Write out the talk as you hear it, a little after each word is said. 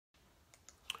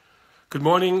Good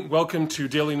morning. Welcome to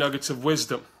Daily Nuggets of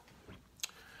Wisdom.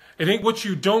 It ain't what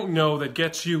you don't know that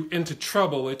gets you into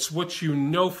trouble. It's what you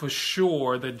know for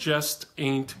sure that just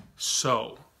ain't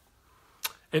so.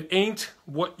 It ain't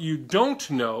what you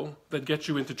don't know that gets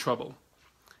you into trouble.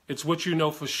 It's what you know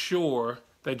for sure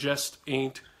that just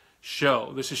ain't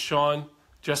so. This is Sean,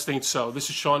 just ain't so. This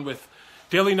is Sean with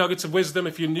Daily Nuggets of Wisdom.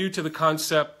 If you're new to the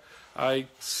concept, I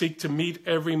seek to meet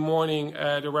every morning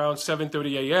at around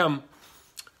 7:30 a.m.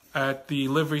 at the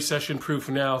Livery Session Proof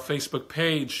Now Facebook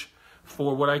page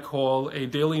for what I call a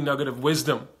daily nugget of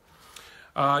wisdom.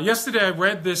 Yesterday I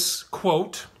read this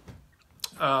quote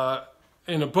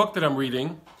in a book that I'm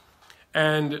reading,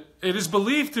 and it is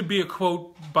believed to be a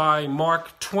quote by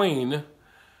Mark Twain,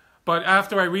 but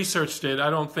after I researched it, I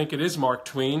don't think it is Mark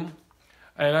Twain,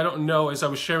 and I don't know, as I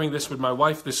was sharing this with my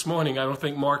wife this morning, I don't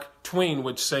think Mark Twain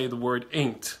would say the word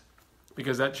ain't,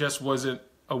 because that just wasn't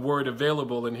a word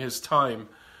available in his time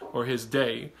or his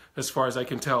day, as far as I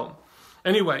can tell.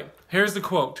 Anyway, here's the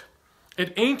quote.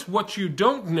 It ain't what you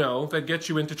don't know that gets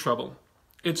you into trouble.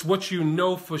 It's what you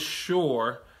know for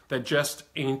sure that just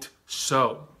ain't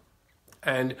so.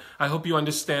 And I hope you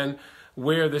understand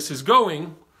where this is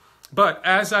going. But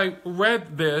as I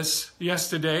read this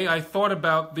yesterday, I thought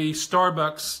about the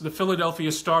Philadelphia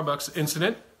Starbucks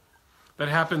incident that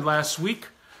happened last week.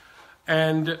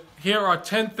 And here are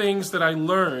 10 things that I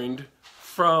learned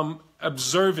from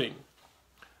observing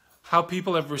how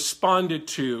people have responded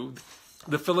to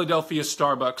the Philadelphia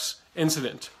Starbucks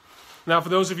incident. Now, for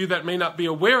those of you that may not be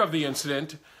aware of the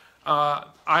incident, I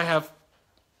have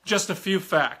just a few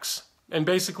facts. And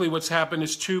basically what's happened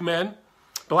is two men,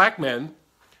 black men,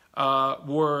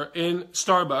 were in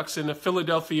Starbucks in a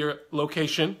Philadelphia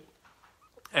location.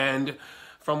 And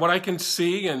from what I can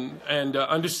see and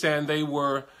understand, they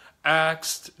were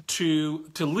asked to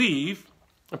leave.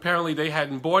 Apparently they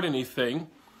hadn't bought anything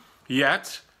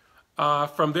yet.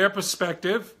 From their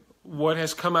perspective, what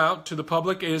has come out to the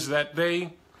public is that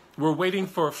they were waiting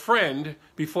for a friend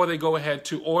before they go ahead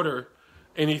to order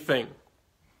anything.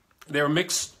 There are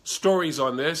mixed stories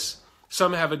on this.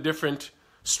 Some have a different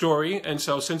story. And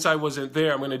so since I wasn't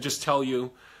there, I'm going to just tell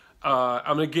you,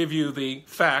 I'm going to give you the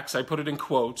facts. I put it in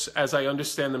quotes as I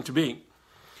understand them to be.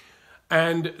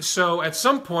 And so at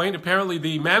some point, apparently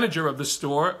the manager of the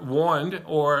store warned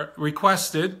or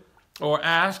requested or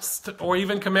asked or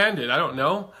even commanded, I don't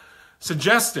know,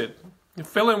 suggested,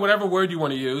 fill in whatever word you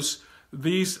want to use,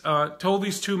 told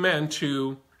these two men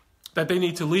that they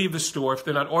need to leave the store if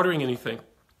they're not ordering anything.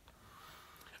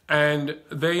 And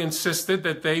they insisted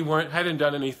that they hadn't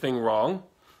done anything wrong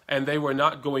and they were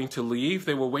not going to leave.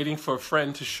 They were waiting for a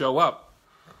friend to show up.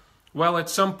 Well, at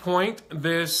some point,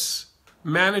 this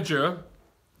manager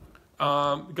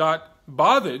got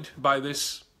bothered by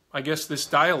this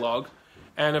dialogue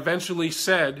and eventually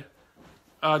decided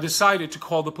to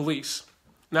call the police.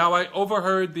 Now, I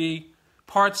overheard the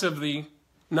parts of the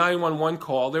 911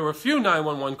 call. There were a few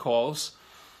 911 calls,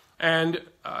 and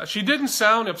she didn't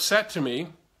sound upset to me.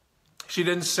 She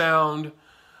didn't sound...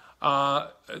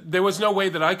 there was no way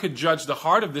that I could judge the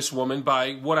heart of this woman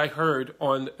by what I heard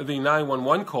on the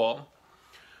 911 call.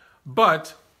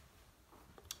 But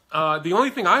the only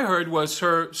thing I heard was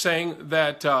her saying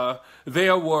that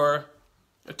there were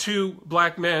two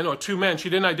black men, or two men. She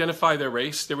didn't identify their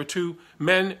race. There were two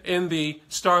men in the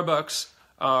Starbucks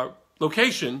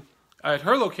location, at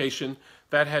her location,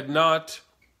 that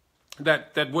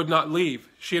would not leave.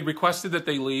 She had requested that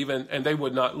they leave, and they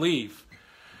would not leave.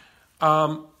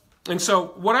 And so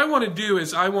what I want to do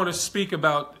is I want to speak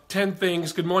about 10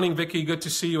 things. Good morning, Vicky. Good to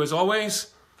see you as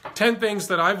always. 10 things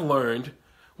that I've learned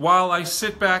while I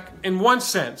sit back, in one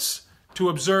sense, to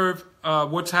observe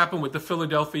what's happened with the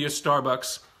Philadelphia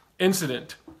Starbucks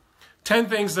incident. 10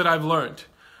 things that I've learned.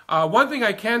 One thing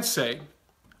I can say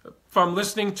from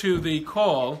listening to the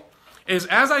call is,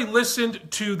 as I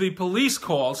listened to the police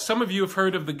call, some of you have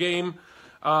heard of the game,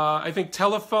 I think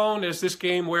Telephone is this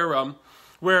game where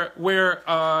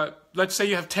let's say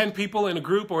you have 10 people in a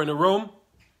group or in a room.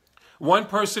 One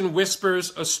person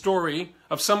whispers a story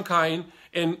of some kind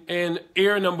in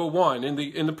ear number one,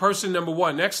 in the person number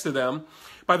one next to them.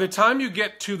 By the time you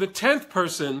get to the 10th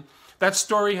person, that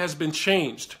story has been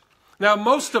changed. Now,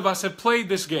 most of us have played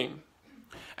this game.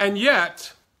 And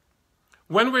yet,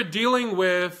 when we're dealing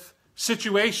with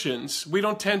situations, we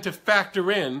don't tend to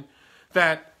factor in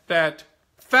that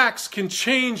facts can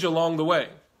change along the way.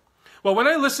 Well, when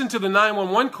I listened to the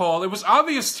 911 call, it was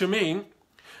obvious to me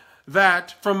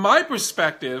that, from my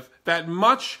perspective, that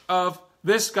much of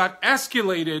this got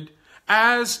escalated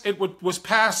as it was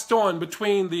passed on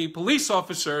between the police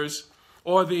officers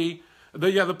or the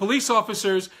the police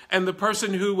officers and the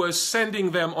person who was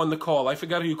sending them on the call. I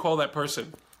forgot who you call that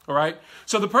person. All right.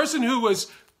 So the person who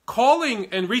was calling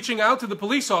and reaching out to the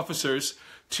police officers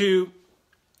to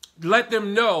let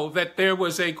them know that there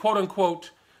was a quote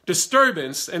unquote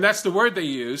disturbance, and that's the word they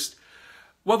used.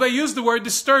 Well, they used the word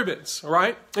disturbance, all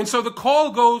right? And so the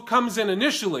call comes in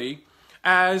initially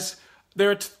as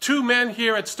there are two men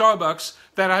here at Starbucks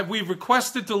that we've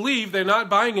requested to leave. They're not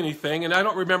buying anything, and I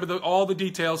don't remember all the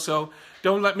details, so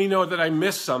don't let me know that I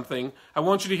missed something. I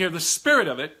want you to hear the spirit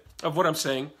of it, of what I'm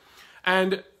saying.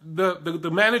 And the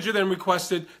manager then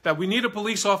requested that we need a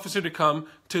police officer to come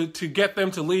to get them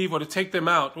to leave or to take them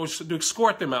out or to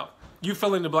escort them out. You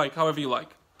fill in the blank, however you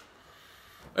like.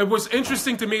 It was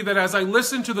interesting to me that as I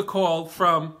listened to the call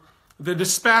from the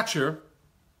dispatcher,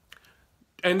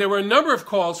 and there were a number of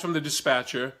calls from the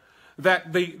dispatcher,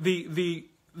 that the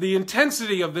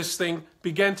intensity of this thing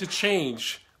began to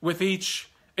change with each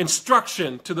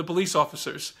instruction to the police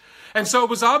officers. And so it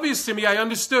was obvious to me, I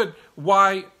understood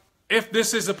why, if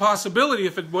this is a possibility,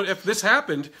 if this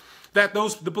happened, that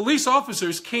the police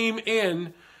officers came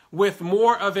in with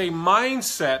more of a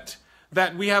mindset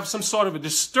that we have some sort of a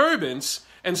disturbance,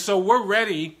 and so we're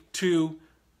ready to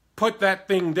put that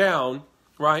thing down,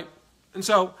 right? And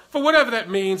so, for whatever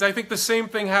that means, I think the same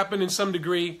thing happened in some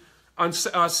degree,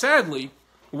 sadly,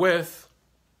 with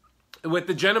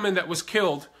the gentleman that was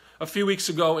killed a few weeks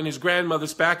ago in his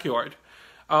grandmother's backyard.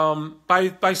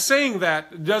 By saying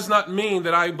that does not mean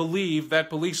that I believe that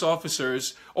police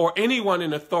officers or anyone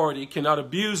in authority cannot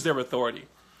abuse their authority.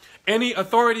 Any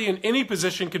authority in any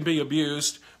position can be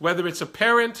abused, whether it's a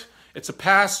parent, it's a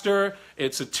pastor,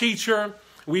 it's a teacher.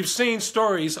 We've seen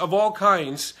stories of all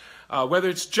kinds, whether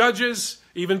it's judges,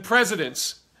 even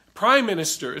presidents, prime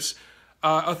ministers.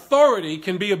 Authority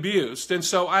can be abused. And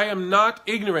so I am not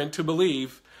ignorant to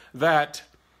believe that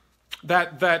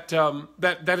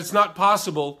it's not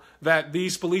possible that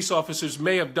these police officers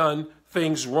may have done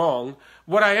things wrong.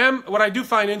 What I do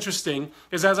find interesting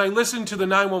is, as I listen to the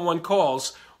 911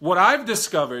 calls, what I've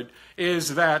discovered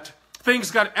is that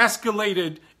things got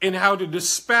escalated in how the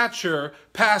dispatcher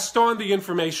passed on the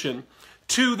information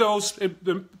to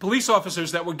the police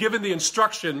officers that were given the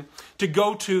instruction to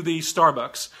go to the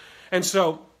Starbucks. And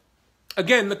so,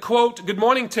 again, the quote, "Good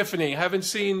morning, Tiffany. Haven't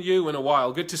seen you in a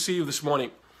while. Good to see you this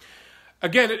morning."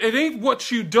 Again, it ain't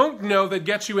what you don't know that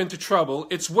gets you into trouble.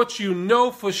 It's what you know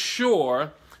for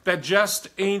sure that just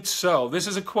ain't so. This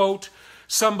is a quote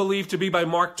some believe to be by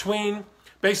Mark Twain.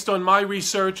 Based on my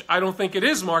research, I don't think it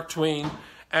is Mark Twain.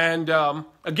 And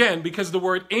again, because the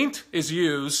word ain't is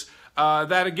used,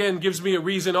 that again gives me a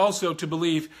reason also to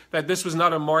believe that this was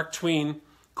not a Mark Twain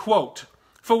quote.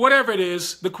 For whatever it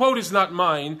is, the quote is not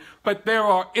mine, but there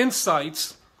are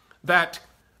insights that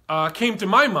came to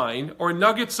my mind, or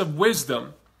nuggets of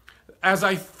wisdom. As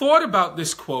I thought about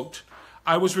this quote,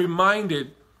 I was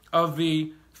reminded of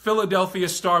the Philadelphia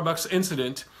Starbucks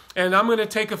incident, and I'm going to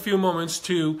take a few moments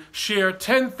to share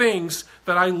 10 things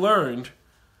that I learned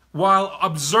while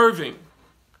observing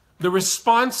the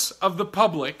response of the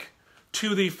public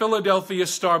to the Philadelphia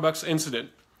Starbucks incident.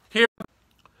 Here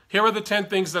are the 10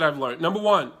 things that I've learned. Number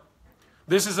 1,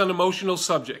 this is an emotional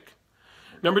subject.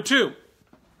 Number 2,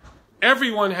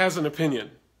 everyone has an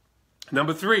opinion.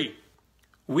 Number 3,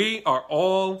 we are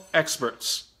all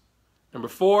experts. Number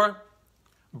 4,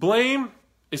 blame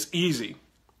is easy.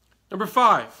 Number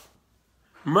 5,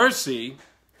 mercy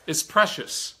is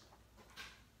precious,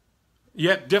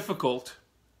 yet difficult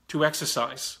to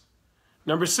exercise.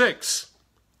 Number 6,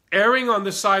 erring on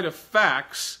the side of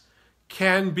facts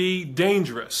can be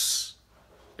dangerous.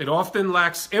 It often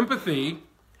lacks empathy,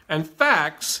 and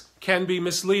facts can be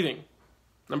misleading.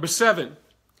 Number 7,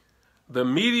 the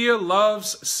media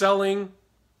loves selling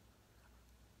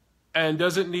and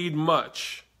doesn't need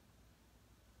much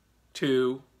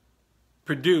to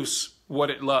produce what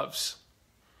it loves.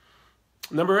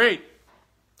 Number 8,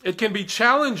 it can be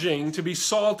challenging to be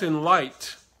salt and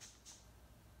light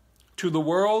to the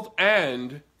world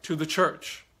and to the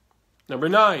church. Number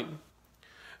 9,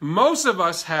 most of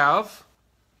us have,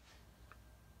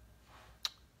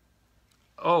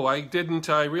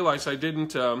 I realized I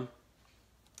didn't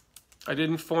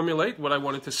formulate what I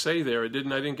wanted to say there. I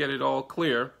didn't get it all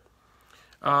clear.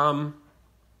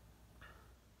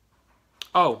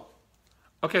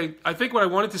 Okay, I think what I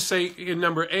wanted to say in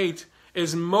number 8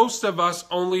 is most of us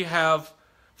only have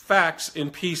facts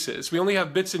in pieces. We only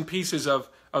have bits and pieces of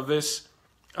this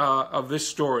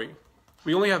story.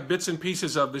 We only have bits and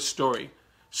pieces of this story.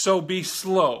 So be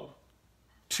slow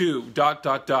to ...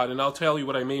 and I'll tell you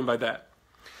what I mean by that.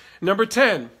 Number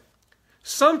 10,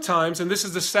 sometimes, and this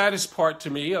is the saddest part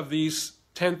to me of these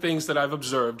 10 things that I've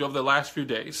observed over the last few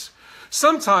days.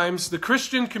 Sometimes the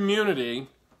Christian community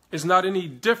is not any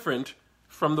different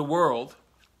from the world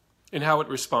in how it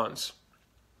responds.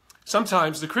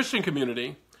 Sometimes the Christian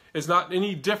community is not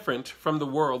any different from the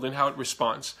world in how it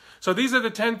responds. So these are the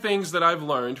 10 things that I've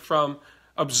learned from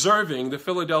observing the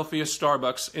Philadelphia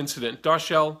Starbucks incident.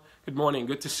 Darshell, good morning.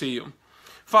 Good to see you.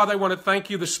 Father, I want to thank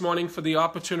you this morning for the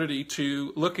opportunity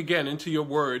to look again into your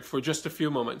word for just a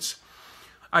few moments.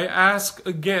 I ask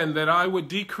again that I would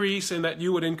decrease and that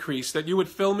you would increase, that you would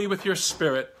fill me with your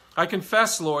spirit. I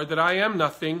confess, Lord, that I am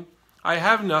nothing, I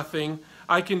have nothing,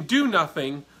 I can do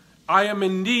nothing, I am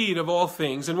in need of all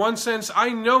things. In one sense, I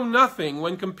know nothing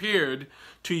when compared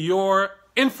to your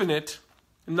infinite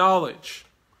knowledge.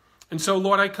 And so,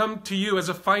 Lord, I come to you as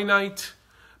a finite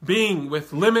being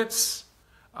with limits,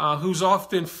 who's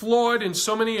often flawed in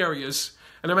so many areas.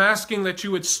 And I'm asking that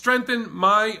you would strengthen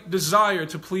my desire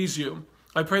to please you.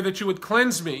 I pray that you would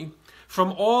cleanse me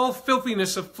from all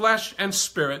filthiness of flesh and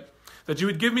spirit, that you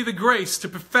would give me the grace to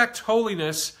perfect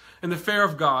holiness in the fear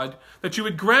of God, that you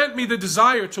would grant me the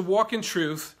desire to walk in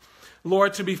truth,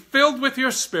 Lord, to be filled with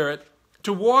your spirit,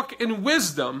 to walk in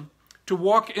wisdom, to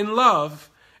walk in love,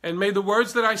 and may the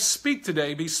words that I speak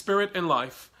today be spirit and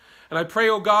life. And I pray,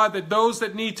 oh God, that those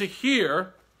that need to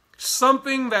hear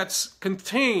something that's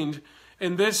contained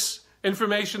in this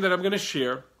information that I'm going to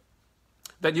share,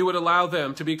 that you would allow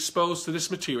them to be exposed to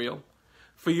this material.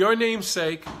 For your name's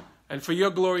sake and for your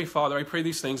glory, Father, I pray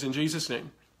these things in Jesus'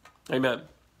 name. Amen.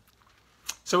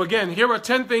 So again, here are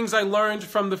 10 things I learned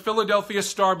from the Philadelphia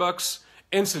Starbucks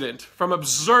incident, from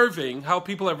observing how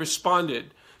people have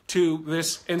responded to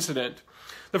this incident.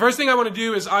 The first thing I want to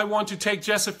do is I want to take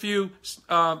just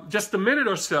a minute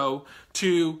or so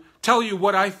to tell you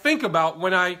what I think about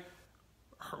when I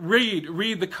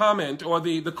read the comment or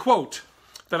the quote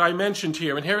that I mentioned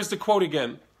here. And here's the quote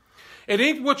again. It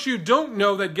ain't what you don't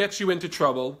know that gets you into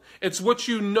trouble. It's what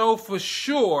you know for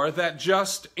sure that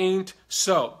just ain't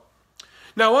so.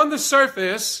 Now, on the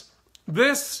surface,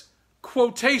 this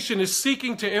quotation is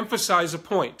seeking to emphasize a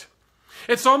point.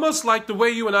 It's almost like the way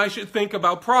you and I should think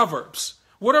about Proverbs.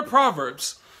 What are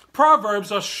Proverbs?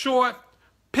 Proverbs are short,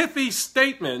 pithy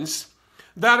statements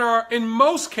that are, in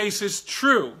most cases,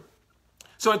 true.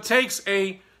 So it takes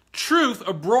a truth,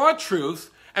 a broad truth,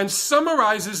 and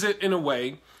summarizes it in a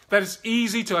way that is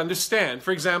easy to understand.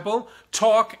 For example,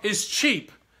 talk is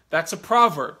cheap. That's a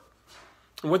proverb.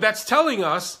 And what that's telling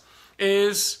us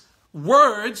is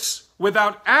words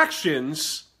without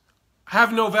actions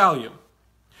have no value.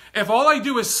 If all I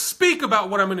do is speak about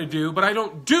what I'm going to do, but I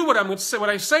don't do what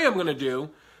I say I'm going to do,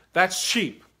 that's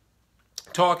cheap.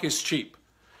 Talk is cheap.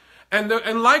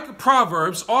 And like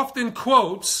Proverbs, often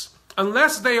quotes,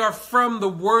 unless they are from the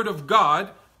Word of God,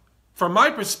 from my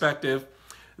perspective,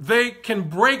 they can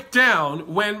break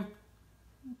down when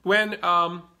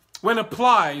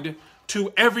applied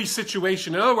to every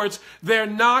situation. In other words, they're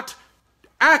not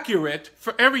accurate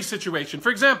for every situation. For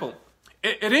example,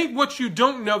 it ain't what you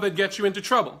don't know that gets you into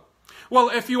trouble. Well,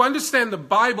 if you understand the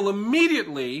Bible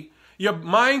immediately, your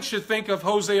mind should think of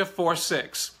Hosea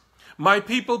 4:6. My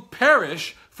people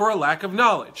perish for a lack of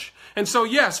knowledge. And so,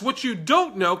 yes, what you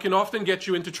don't know can often get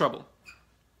you into trouble.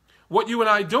 What you and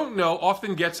I don't know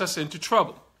often gets us into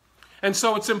trouble. And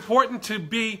so it's important to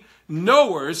be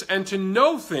knowers and to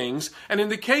know things. And in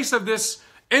the case of this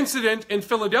incident in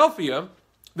Philadelphia,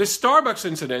 this Starbucks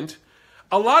incident,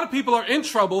 a lot of people are in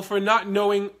trouble for not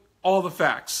knowing all the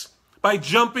facts, by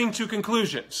jumping to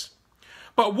conclusions.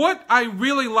 But what I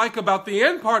really like about the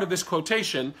end part of this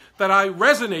quotation that I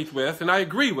resonate with and I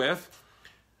agree with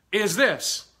is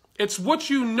this. It's what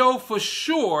you know for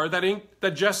sure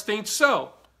that just ain't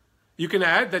so. You can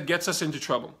add that gets us into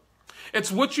trouble.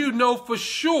 It's what you know for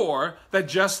sure that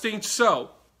just ain't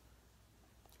so.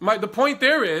 The point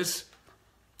there is,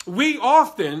 we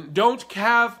often don't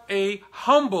have a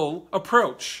humble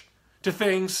approach to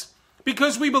things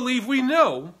because we believe we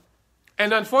know.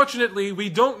 And unfortunately, we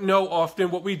don't know often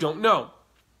what we don't know.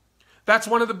 That's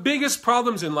one of the biggest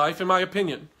problems in life, in my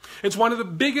opinion. It's one of the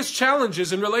biggest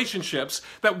challenges in relationships,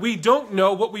 that we don't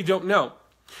know what we don't know.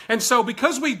 And so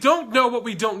because we don't know what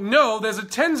we don't know, there's a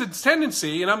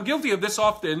tendency, and I'm guilty of this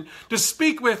often, to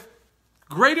speak with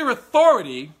greater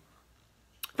authority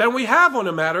than we have on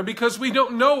a matter because we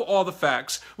don't know all the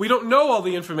facts. We don't know all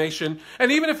the information.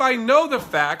 And even if I know the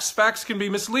facts, facts can be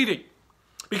misleading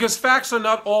because facts are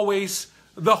not always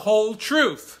the whole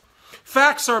truth.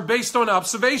 Facts are based on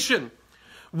observation.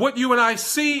 What you and I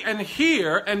see and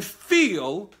hear and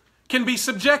feel can be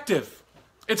subjective.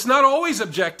 It's not always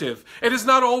objective. It is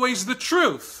not always the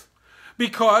truth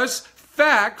because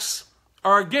facts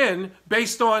are, again,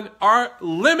 based on our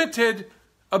limited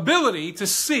ability to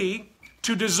see,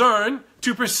 to discern,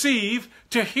 to perceive,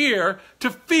 to hear, to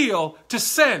feel, to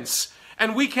sense.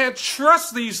 And we can't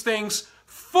trust these things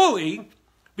fully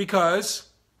because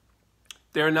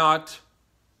they're not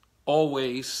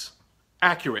always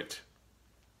accurate.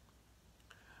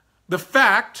 The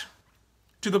fact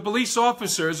to the police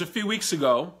officers a few weeks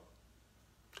ago,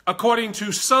 according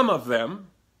to some of them,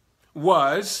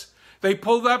 was they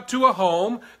pulled up to a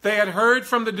home. They had heard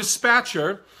from the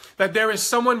dispatcher that there is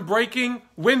someone breaking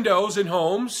windows in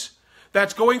homes,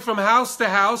 that's going from house to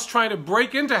house trying to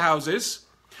break into houses.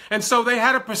 And so they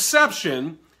had a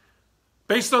perception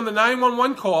based on the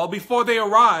 911 call before they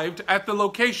arrived at the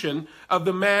location of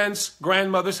the man's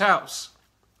grandmother's house.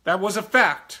 That was a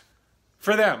fact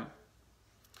for them.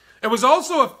 It was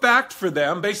also a fact for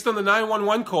them, based on the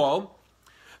 911 call,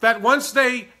 that once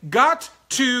they got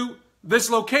to this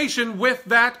location with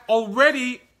that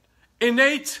already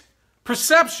innate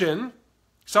perception,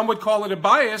 some would call it a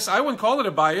bias. I wouldn't call it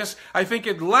a bias. I think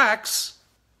it lacks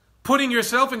putting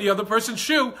yourself in the other person's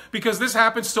shoe, because this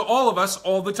happens to all of us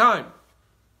all the time.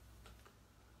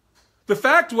 The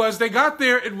fact was, they got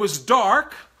there, it was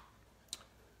dark,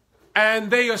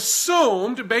 and they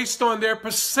assumed, based on their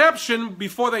perception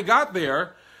before they got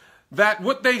there, that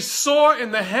what they saw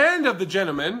in the hand of the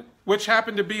gentleman, which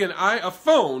happened to be a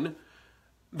phone,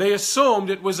 they assumed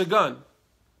it was a gun,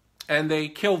 and they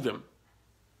killed him.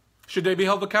 Should they be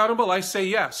held accountable? I say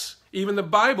yes. Even the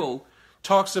Bible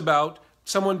talks about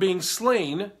someone being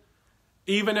slain,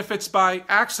 even if it's by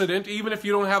accident, even if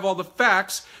you don't have all the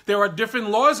facts. There are different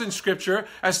laws in Scripture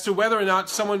as to whether or not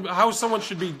how someone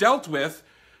should be dealt with,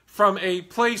 from a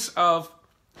place of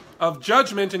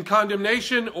judgment and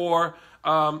condemnation, or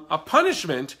a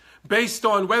punishment based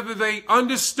on whether they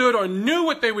understood or knew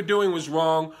what they were doing was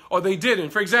wrong or they didn't.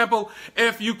 For example,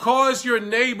 if you cause your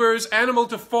neighbor's animal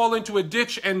to fall into a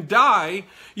ditch and die,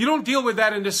 you don't deal with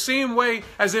that in the same way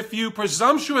as if you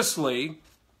presumptuously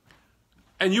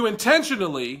and you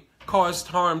intentionally caused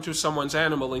harm to someone's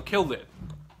animal and killed it.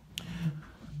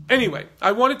 Anyway,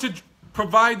 I wanted to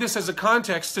provide this as a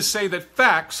context to say that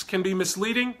facts can be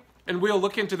misleading, and we'll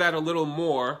look into that a little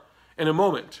more in a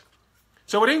moment.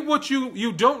 So it ain't what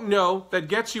you don't know that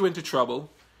gets you into trouble.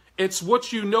 It's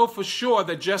what you know for sure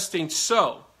that just ain't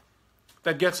so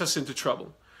that gets us into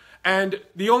trouble. And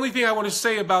the only thing I want to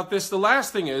say about this, the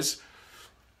last thing is,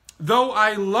 though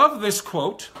I love this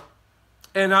quote,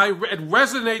 and it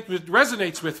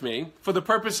resonates with me for the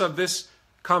purpose of this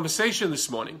conversation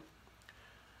this morning,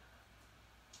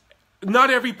 not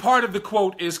every part of the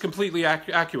quote is completely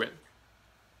accurate.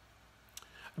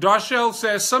 Darshell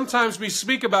says, sometimes we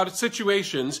speak about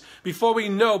situations before we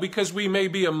know, because we may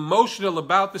be emotional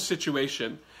about the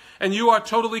situation. And you are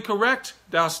totally correct,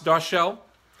 Darshell.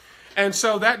 And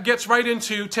so that gets right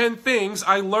into 10 things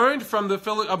I learned from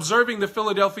observing the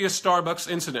Philadelphia Starbucks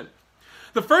incident.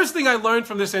 The first thing I learned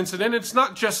from this incident, it's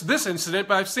not just this incident,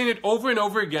 but I've seen it over and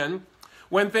over again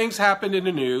when things happen in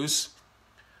the news,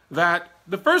 that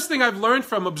the first thing I've learned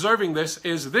from observing this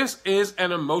is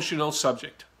an emotional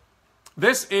subject.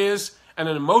 This is an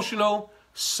emotional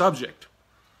subject.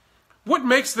 What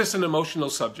makes this an emotional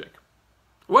subject?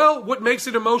 Well, what makes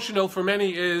it emotional for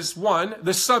many is, one,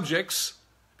 the subjects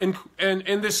in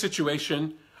this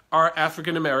situation are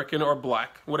African American or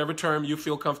black, whatever term you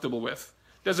feel comfortable with.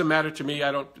 Doesn't matter to me.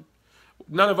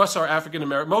 None of us are African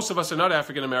American. Most of us are not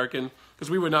African American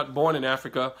because we were not born in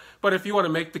Africa. But if you want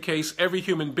to make the case, every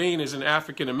human being is an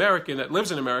African American that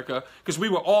lives in America, because we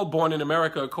were all born in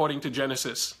America according to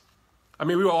Genesis. I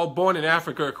mean, we were all born in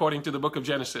Africa according to the book of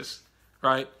Genesis,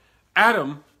 right?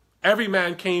 Adam, every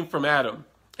man came from Adam,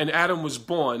 and Adam was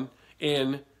born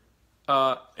in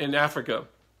Africa,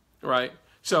 right?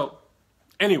 So,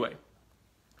 anyway,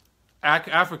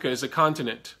 Africa is a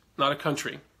continent, not a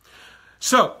country.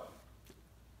 So,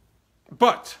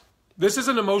 but this is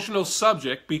an emotional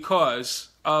subject because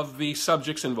of the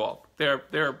subjects involved.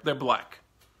 They're black,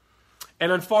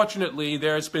 and unfortunately,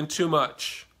 there's been too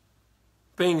much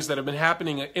things that have been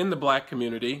happening in the black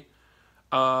community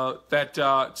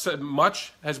that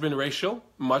much has been racial,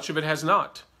 much of it has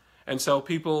not. And so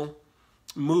people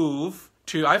move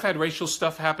to, I've had racial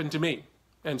stuff happen to me.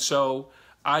 And so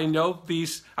I know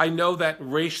that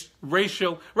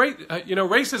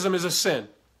racism is a sin.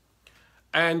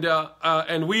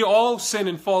 And we all sin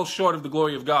and fall short of the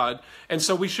glory of God. And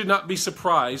so we should not be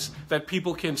surprised that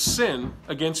people can sin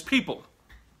against people.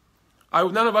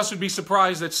 None of us would be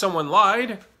surprised that someone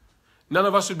lied. None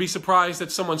of us would be surprised that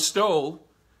someone stole.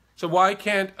 So why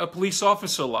can't a police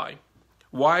officer lie?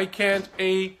 Why can't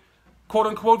a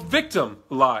quote-unquote victim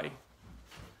lie?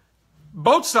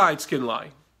 Both sides can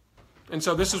lie. And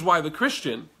so this is why the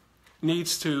Christian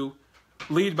needs to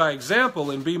lead by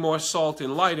example and be more salt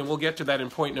and light, and we'll get to that in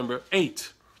point number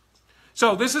 8.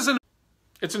 So this is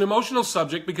it's an emotional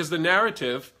subject because the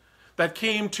narrative that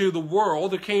came to the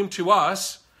world, that came to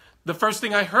us, the first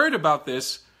thing I heard about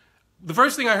this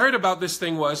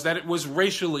thing was that it was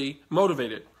racially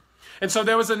motivated. And so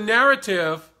there was a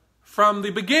narrative from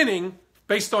the beginning,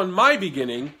 based on my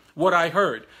beginning, what I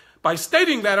heard. By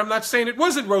stating that, I'm not saying it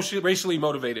wasn't racially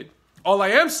motivated. All I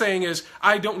am saying is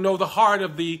I don't know the heart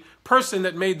of the person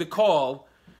that made the call.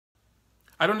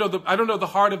 I don't know the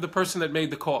heart of the person that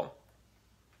made the call.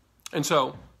 And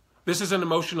so this is an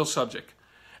emotional subject.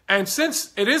 And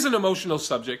since it is an emotional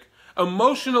subject,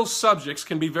 emotional subjects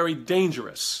can be very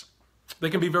dangerous. They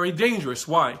can be very dangerous.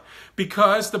 Why?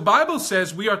 Because the Bible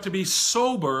says we are to be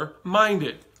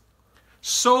sober-minded.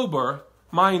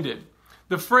 Sober-minded.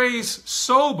 The phrase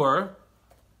sober,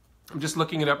 I'm just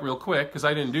looking it up real quick because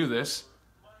I didn't do this,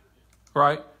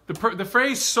 right? The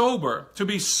phrase sober, to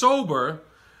be sober,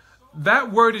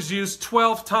 that word is used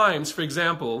 12 times, for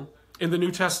example, in the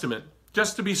New Testament,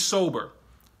 just to be sober.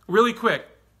 Really quick.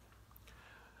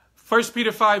 1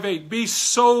 Peter 5:8, be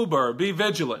sober, be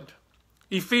vigilant.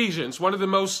 Ephesians, one of the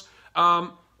most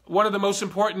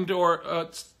important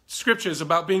scriptures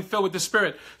about being filled with the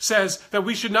Spirit, says that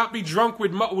we should not be drunk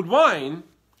with wine,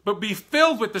 but be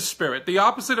filled with the Spirit. The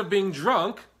opposite of being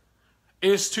drunk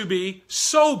is to be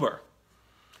sober.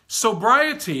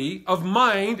 Sobriety of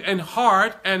mind and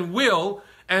heart and will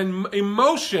and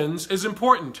emotions is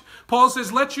important. Paul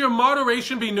says, let your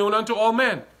moderation be known unto all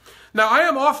men. Now, I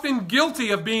am often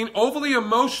guilty of being overly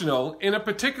emotional in a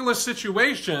particular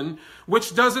situation,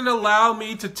 which doesn't allow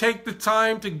me to take the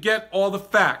time to get all the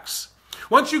facts.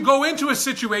 Once you go into a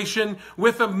situation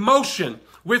with emotion,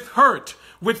 with hurt,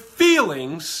 with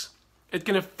feelings, it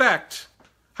can affect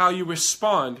how you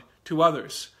respond to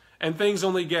others. And things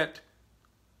only get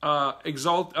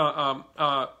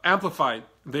amplified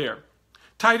there.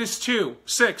 Titus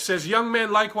 2:6 says, young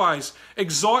men likewise,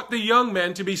 exhort the young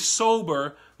men to be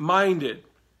sober-minded.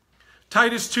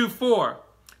 Titus 2:4,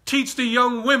 teach the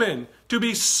young women to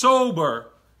be sober,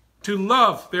 to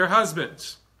love their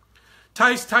husbands.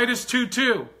 Titus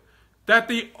 2:2, that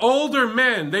the older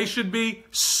men, they should be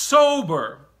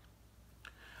sober.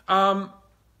 When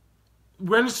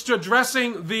it's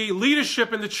addressing the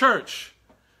leadership in the church,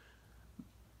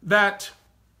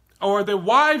 or the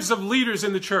wives of leaders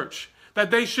in the church, that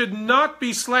they should not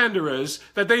be slanderers,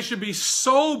 that they should be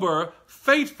sober,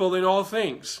 faithful in all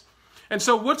things. And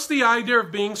so what's the idea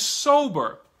of being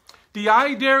sober? The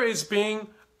idea is being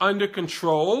under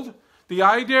control. The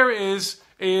idea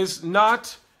is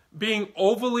not being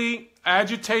overly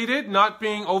agitated, not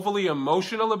being overly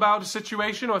emotional about a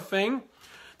situation or thing.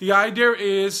 The idea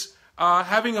is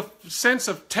having a sense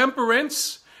of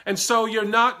temperance, and so you're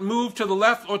not moved to the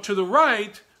left or to the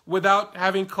right without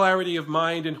having clarity of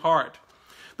mind and heart.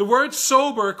 The word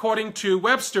sober, according to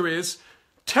Webster, is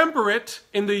temperate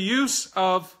in the use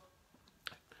of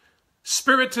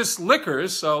spirituous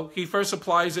liquors, so he first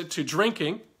applies it to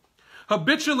drinking.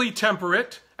 Habitually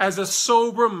temperate as a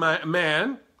sober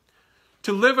man,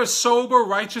 to live a sober,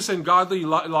 righteous, and godly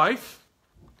life.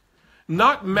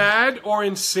 Not mad or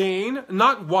insane,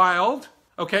 not wild.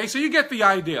 Okay, so you get the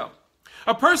idea.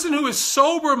 A person who is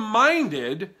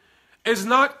sober-minded is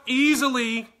not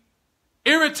easily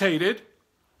irritated,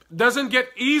 doesn't get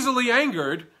easily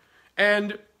angered,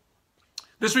 and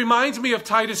this reminds me of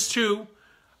Titus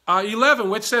 2:11,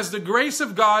 which says, the grace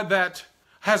of God that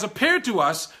has appeared to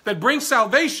us, that brings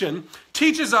salvation,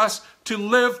 teaches us to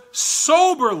live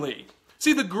soberly.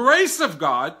 See, the grace of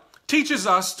God teaches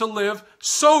us to live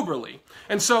soberly.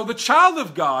 And so the child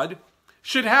of God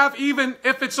should have, even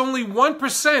if it's only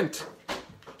 1%,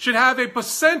 should have a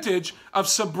percentage of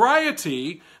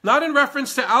sobriety, not in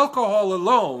reference to alcohol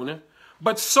alone,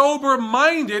 but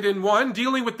sober-minded in one,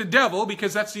 dealing with the devil,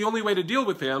 because that's the only way to deal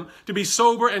with him, to be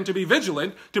sober and to be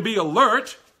vigilant, to be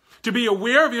alert, to be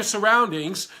aware of your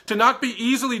surroundings, to not be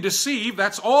easily deceived.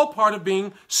 That's all part of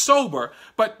being sober.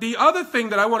 But the other thing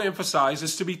that I want to emphasize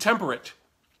is to be temperate.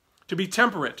 To be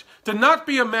temperate. To not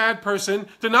be a mad person,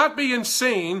 to not be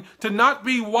insane, to not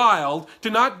be wild, to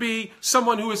not be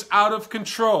someone who is out of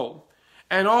control.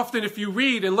 And often if you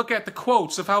read and look at the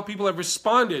quotes of how people have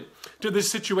responded to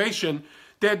this situation,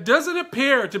 there doesn't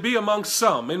appear to be among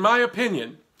some, in my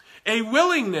opinion, a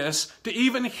willingness to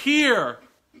even hear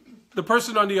the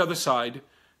person on the other side.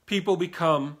 People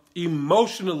become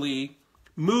emotionally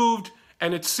moved,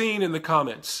 and it's seen in the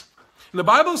comments. And the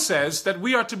Bible says that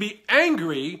we are to be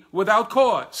angry without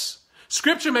cause.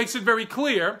 Scripture makes it very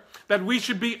clear that we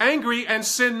should be angry and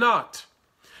sin not.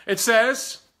 It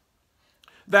says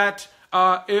that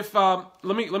Let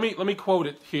me quote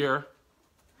it here.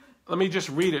 Let me just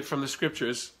read it from the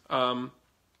scriptures. I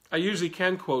usually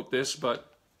can quote this,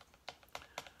 but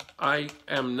I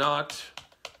am not.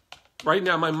 Right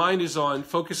now, my mind is on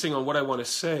focusing on what I want to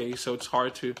say, so it's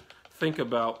hard to think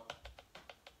about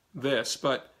this.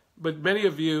 But many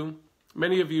of you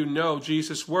know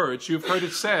Jesus' words. You've heard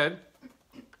it said.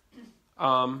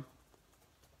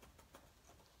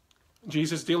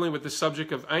 Jesus dealing with the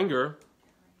subject of anger.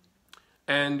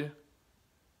 And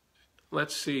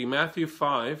let's see, Matthew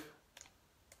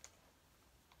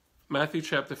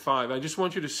chapter 5. I just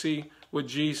want you to see what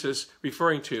Jesus is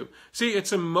referring to. See,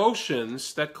 it's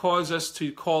emotions that cause us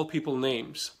to call people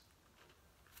names.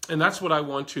 And that's what I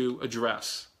want to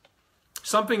address.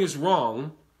 Something is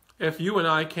wrong if you and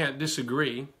I can't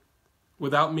disagree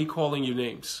without me calling you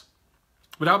names.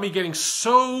 Without me getting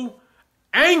so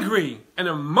angry and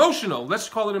emotional, let's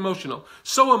call it emotional,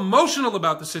 so emotional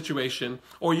about the situation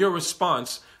or your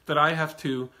response that I have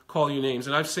to call you names.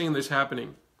 And I've seen this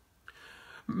happening.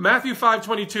 Matthew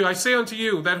 5:22, I say unto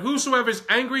you that whosoever is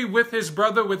angry with his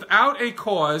brother without a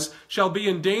cause shall be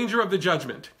in danger of the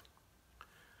judgment.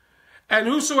 And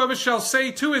whosoever shall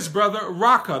say to his brother,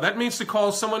 Raka, that means to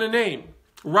call someone a name,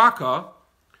 Raka,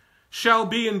 shall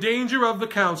be in danger of the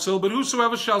council, but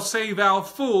whosoever shall say, thou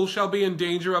fool, shall be in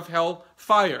danger of hell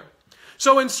fire.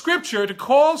 So in Scripture, to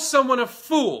call someone a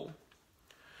fool,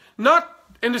 not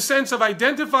in the sense of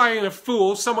identifying a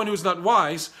fool, someone who's not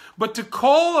wise, but to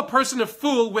call a person a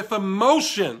fool with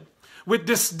emotion, with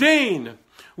disdain,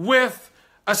 with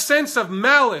a sense of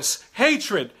malice,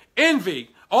 hatred,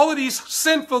 envy, all of these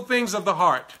sinful things of the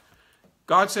heart.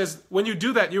 God says, when you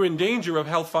do that, you're in danger of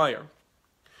hellfire.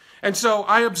 And so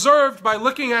I observed by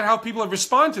looking at how people have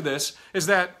responded to this is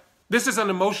that this is an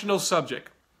emotional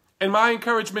subject. And my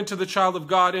encouragement to the child of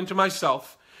God and to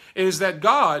myself is that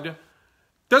God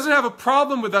doesn't have a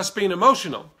problem with us being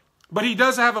emotional, but he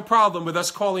does have a problem with us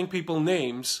calling people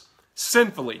names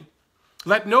sinfully.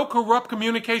 Let no corrupt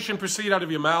communication proceed out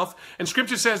of your mouth. And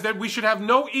Scripture says that we should have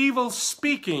no evil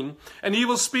speaking, and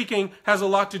evil speaking has a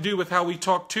lot to do with how we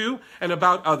talk to and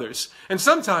about others. And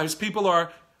sometimes people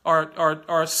are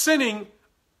sinning.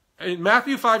 In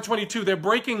Matthew 5:22, they're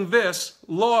breaking this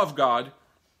law of God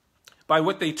by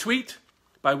what they tweet,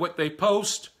 by what they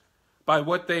post, by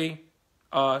what they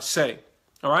say.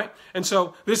 All right? And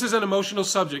so this is an emotional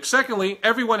subject. Secondly,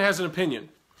 everyone has an opinion.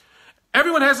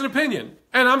 Everyone has an opinion.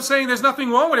 And I'm saying there's nothing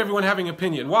wrong with everyone having an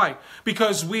opinion. Why?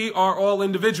 Because we are all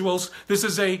individuals. This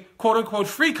is a quote-unquote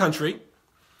free country.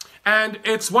 And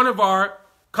it's one of our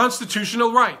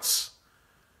constitutional rights.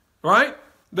 Right?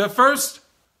 The First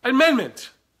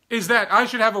Amendment is that I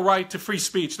should have a right to free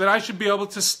speech, that I should be able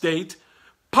to state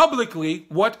publicly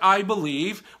what I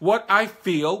believe, what I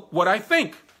feel, what I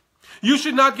think. You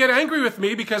should not get angry with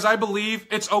me because I believe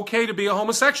it's okay to be a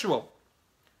homosexual.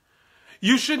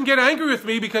 You shouldn't get angry with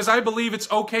me because I believe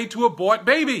it's okay to abort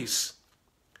babies.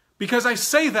 Because I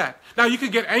say that. Now, you can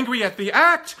get angry at the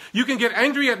act. You can get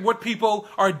angry at what people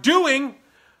are doing.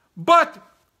 But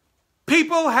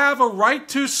people have a right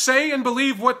to say and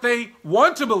believe what they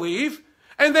want to believe.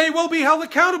 And they will be held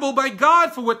accountable by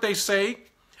God for what they say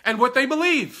and what they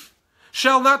believe.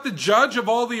 Shall not the judge of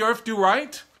all the earth do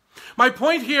right? My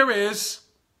point here is,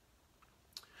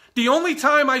 the only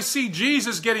time I see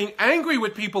Jesus getting angry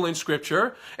with people in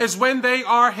Scripture is when they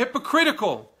are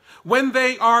hypocritical, when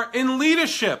they are in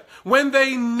leadership, when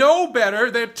they know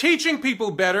better, they're teaching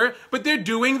people better, but they're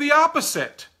doing the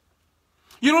opposite.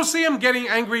 You don't see him getting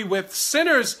angry with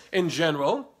sinners in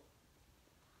general.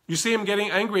 You see him getting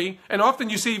angry, and often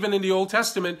you see even in the Old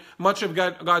Testament, much of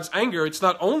God's anger, it's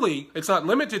not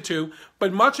limited to,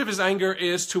 but much of his anger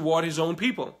is toward his own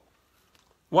people.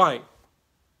 Why?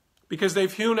 Because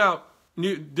they've hewn out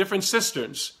different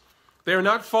cisterns. They're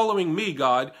not following me,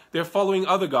 God. They're following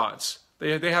other gods.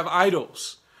 They have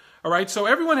idols. All right, so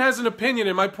everyone has an opinion,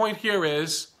 and my point here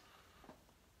is,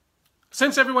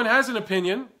 since everyone has an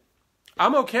opinion,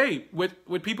 I'm okay with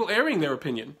people airing their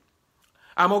opinion.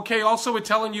 I'm okay also with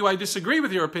telling you I disagree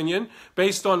with your opinion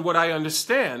based on what I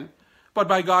understand, but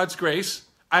by God's grace,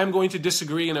 I am going to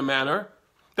disagree in a manner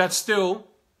that still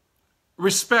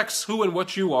respects who and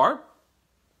what you are,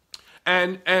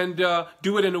 and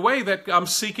do it in a way that I'm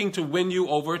seeking to win you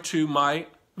over to my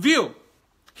view.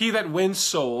 He that wins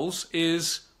souls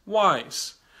is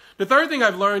wise. The third thing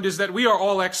I've learned is that we are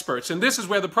all experts, and this is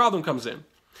where the problem comes in.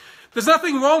 There's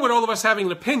nothing wrong with all of us having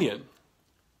an opinion.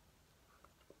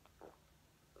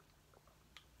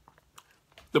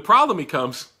 The problem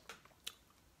becomes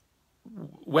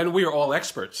when we are all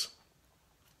experts.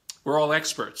 We're all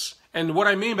experts. And what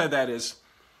I mean by that is,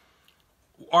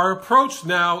 our approach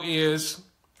now is,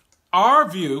 our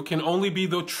view can only be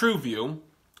the true view,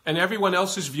 and everyone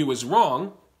else's view is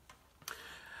wrong,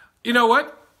 you know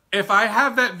what? If I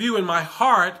have that view in my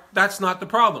heart, that's not the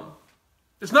problem.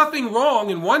 There's nothing wrong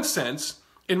in one sense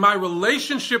in my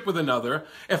relationship with another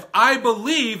if I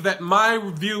believe that my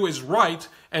view is right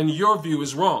and your view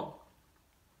is wrong.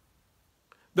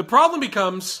 The problem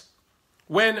becomes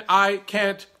when I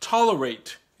can't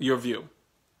tolerate your view.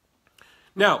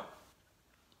 Now,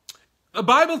 the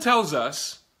Bible tells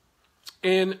us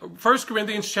in 1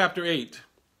 Corinthians chapter 8,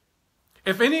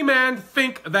 if any man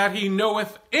think that he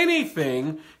knoweth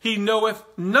anything, he knoweth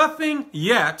nothing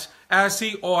yet as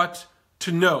he ought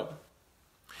to know.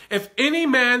 If any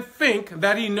man think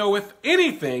that he knoweth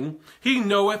anything, he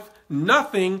knoweth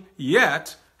nothing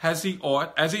yet as he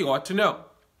ought to know.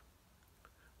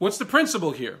 What's the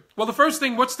principle here? Well, the first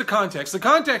thing, what's the context? The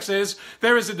context is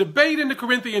there is a debate in the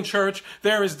Corinthian church.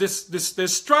 There is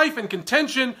this strife and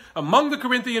contention among the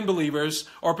Corinthian believers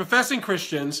or professing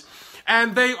Christians,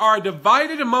 and they are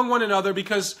divided among one another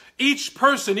because each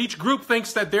group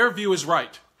thinks that their view is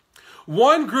right.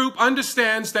 One group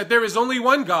understands that there is only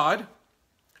one God,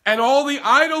 and all the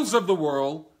idols of the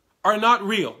world are not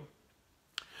real.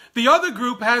 The other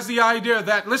group has the idea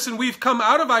that, listen, we've come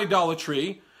out of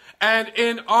idolatry, and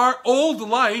in our old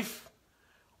life,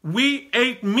 we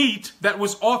ate meat that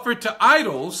was offered to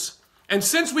idols. And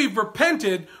since we've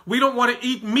repented, we don't want to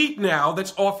eat meat now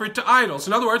that's offered to idols.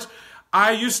 In other words,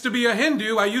 I used to be a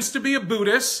Hindu, I used to be a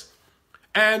Buddhist.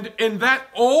 And in that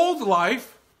old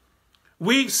life,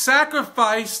 we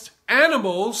sacrificed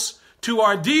animals to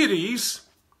our deities.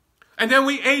 And then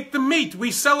we ate the meat.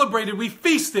 We celebrated, we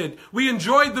feasted, we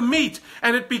enjoyed the meat.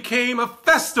 And it became a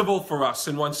festival for us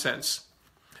in one sense,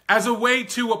 as a way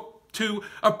to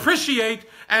appreciate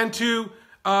and to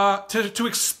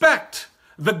expect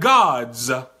the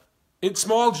gods, in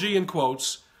small g in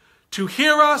quotes, to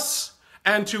hear us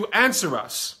and to answer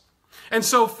us. And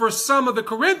so for some of the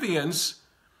Corinthians,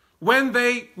 when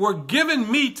they were given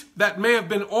meat that may have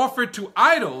been offered to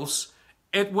idols,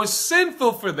 it was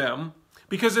sinful for them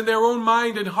because in their own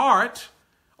mind and heart,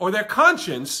 or their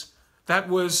conscience, that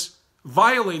was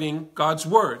violating God's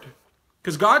word.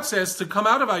 Because God says to come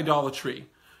out of idolatry,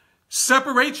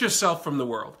 separate yourself from the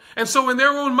world. And so in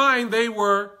their own mind,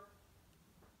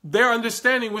 their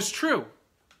understanding was true.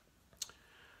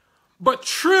 But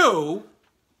true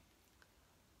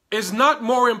is not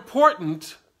more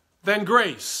important than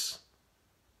grace.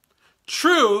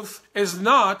 Truth is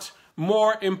not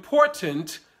more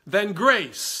important than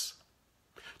grace.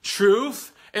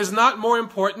 Truth is not more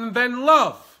important than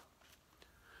love.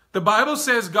 The Bible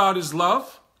says God is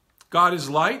love. God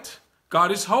is light.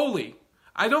 God is holy.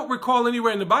 I don't recall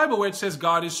anywhere in the Bible where it says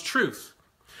God is truth.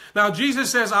 Now,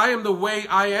 Jesus says, I am the way,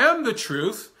 I am the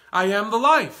truth, I am the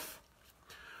life.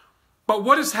 But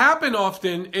what has happened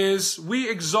often is we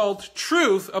exalt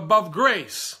truth above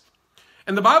grace.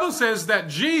 And the Bible says that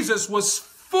Jesus was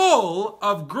full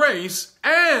of grace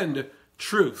and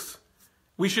truth.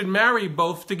 We should marry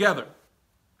both together.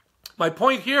 My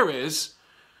point here is,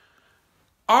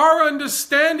 our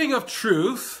understanding of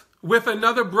truth with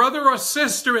another brother or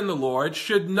sister in the Lord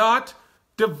should not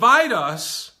divide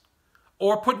us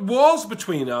or put walls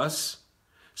between us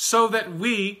so that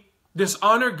we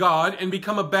dishonor God and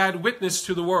become a bad witness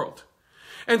to the world.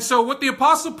 And so what the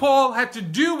Apostle Paul had to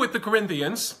do with the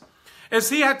Corinthians is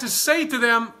he had to say to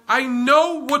them, I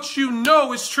know what you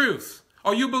know is truth,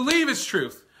 or you believe is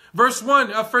truth. Verse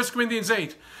 1 of 1 Corinthians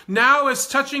 8. Now as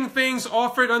touching things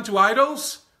offered unto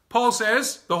idols, Paul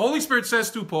says, the Holy Spirit says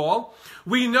to Paul,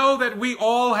 we know that we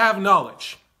all have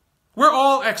knowledge. We're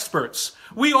all experts.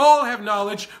 We all have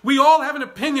knowledge. We all have an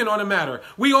opinion on a matter.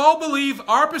 We all believe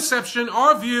our perception,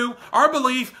 our view, our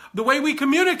belief, the way we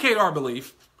communicate our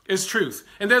belief is truth.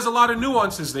 And there's a lot of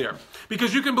nuances there.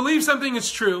 Because you can believe something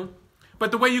is true,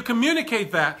 but the way you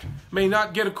communicate that may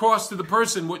not get across to the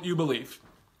person what you believe.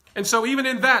 And so even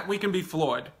in that, we can be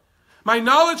flawed. My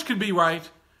knowledge could be right,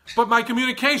 but my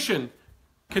communication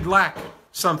could lack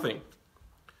something.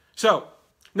 So,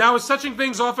 now as touching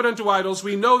things offered unto idols,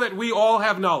 we know that we all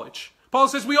have knowledge. Paul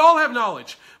says we all have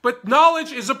knowledge. But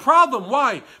knowledge is a problem.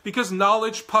 Why? Because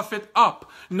knowledge puffeth up.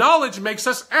 Knowledge makes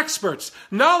us experts.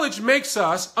 Knowledge makes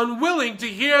us unwilling to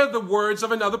hear the words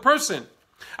of another person.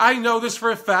 I know this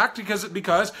for a fact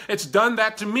because it's done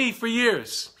that to me for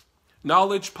years.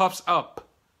 Knowledge puffs up,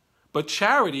 but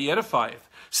charity edifieth.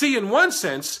 See, in one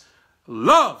sense,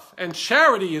 love and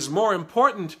charity is more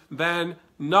important than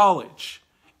knowledge,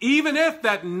 even if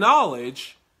that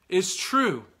knowledge is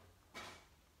true.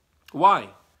 Why?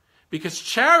 Because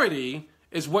charity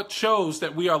is what shows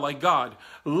that we are like God.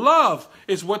 Love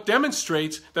is what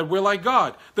demonstrates that we're like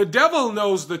God. The devil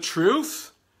knows the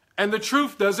truth, and the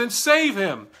truth doesn't save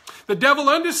him. The devil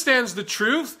understands the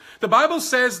truth. The Bible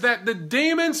says that the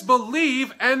demons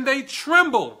believe and they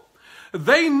tremble.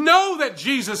 They know that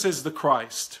Jesus is the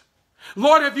Christ.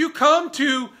 Lord, have you come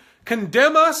to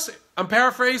condemn us? I'm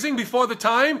paraphrasing. Before the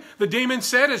time, the demon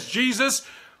said, as Jesus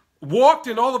walked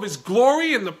in all of his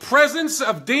glory in the presence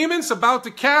of demons about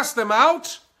to cast them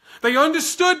out, they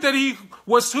understood that he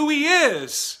was who he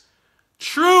is.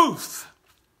 Truth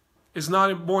is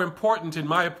not more important, in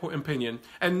my opinion,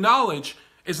 and knowledge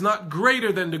is not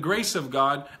greater than the grace of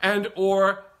God and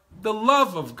or the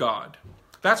love of God.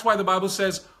 That's why the Bible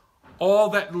says all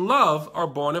that love are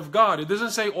born of God. It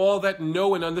doesn't say all that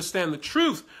know and understand the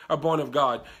truth are born of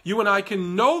God. You and I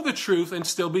can know the truth and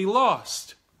still be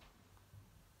lost.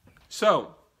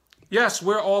 So, yes,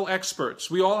 we're all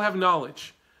experts. We all have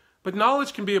knowledge. But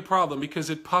knowledge can be a problem because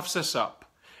it puffs us up.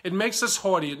 It makes us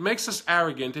haughty. It makes us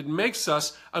arrogant. It makes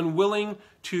us unwilling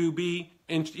to be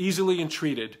easily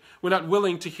entreated. We're not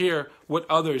willing to hear what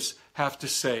others have to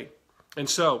say. And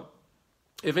so,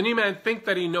 if any man think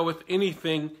that he knoweth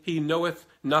anything, he knoweth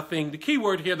nothing. The key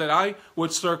word here that I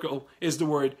would circle is the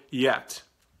word yet.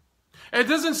 And it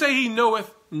doesn't say he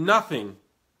knoweth nothing.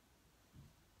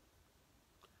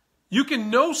 You can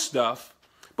know stuff,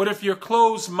 but if you're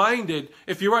closed-minded,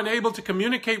 if you're unable to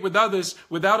communicate with others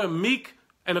without a meek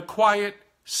and a quiet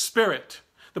spirit.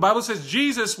 The Bible says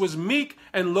Jesus was meek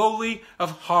and lowly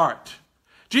of heart.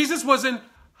 Jesus wasn't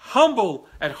humble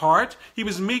at heart. He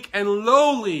was meek and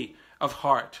lowly of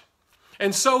heart.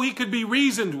 And so he could be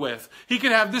reasoned with. He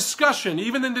could have discussion.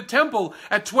 Even in the temple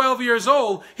at 12 years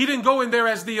old, he didn't go in there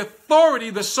as the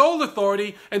authority, the sole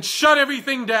authority, and shut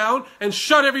everything down and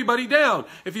shut everybody down.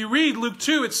 If you read Luke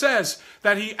 2, it says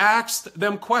that he asked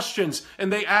them questions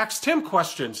and they asked him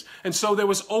questions. And so there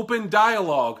was open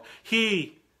dialogue.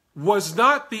 He was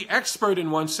not the expert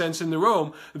in one sense in the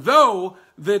room, though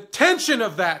the tension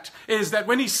of that is that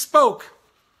when he spoke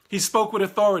with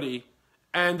authority.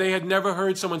 And they had never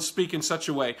heard someone speak in such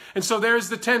a way. And so there's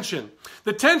the tension.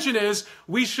 The tension is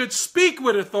we should speak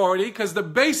with authority because the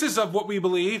basis of what we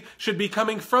believe should be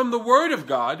coming from the Word of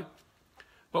God.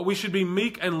 But we should be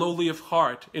meek and lowly of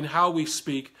heart in how we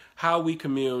speak, how we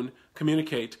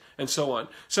communicate, and so on.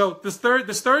 So this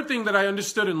third thing that I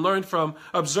understood and learned from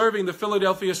observing the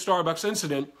Philadelphia Starbucks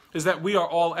incident is that we are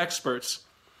all experts.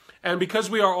 And because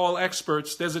we are all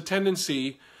experts, there's a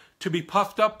tendency to be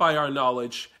puffed up by our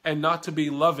knowledge and not to be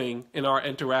loving in our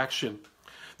interaction.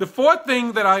 The fourth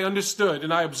thing that I understood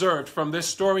and I observed from this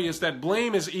story is that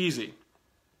blame is easy.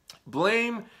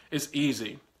 Blame is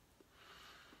easy.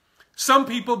 Some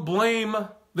people blame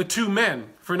the two men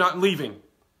for not leaving.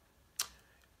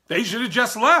 They should have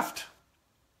just left.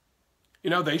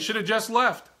 They should have just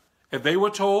left. If they were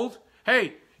told,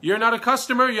 hey, you're not a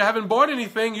customer, you haven't bought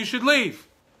anything, you should leave.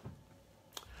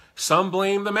 Some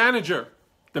blame the manager.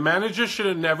 The manager should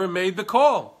have never made the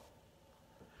call.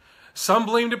 Some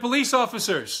blame the police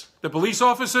officers. The police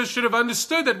officers should have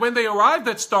understood that when they arrived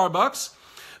at Starbucks,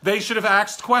 they should have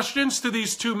asked questions to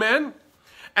these two men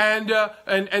and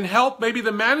help maybe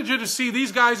the manager to see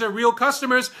these guys are real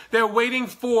customers. They're waiting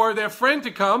for their friend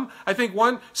to come. I think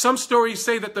some stories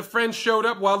say that the friend showed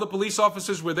up while the police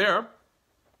officers were there.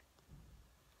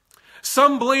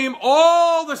 Some blame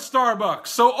all the Starbucks.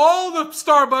 So all the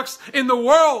Starbucks in the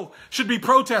world should be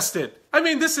protested. I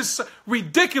mean, this is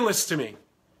ridiculous to me.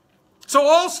 So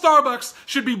all Starbucks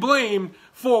should be blamed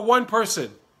for one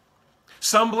person.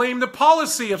 Some blame the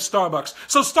policy of Starbucks.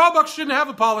 So Starbucks shouldn't have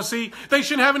a policy. They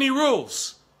shouldn't have any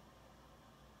rules.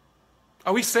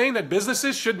 Are we saying that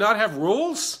businesses should not have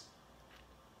rules?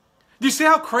 Do you see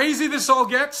how crazy this all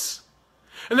gets?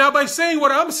 And now by saying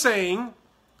what I'm saying,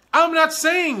 I'm not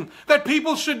saying that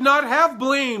people should not have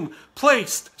blame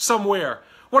placed somewhere.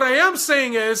 What I am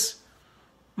saying is,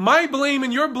 my blame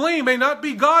and your blame may not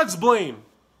be God's blame.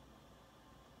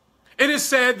 It is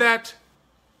said that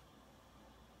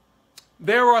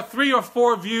there are 3 or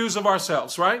 4 views of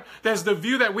ourselves, right? There's the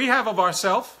view that we have of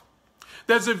ourselves.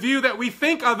 There's the view that we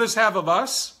think others have of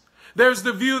us. There's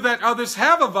the view that others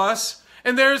have of us.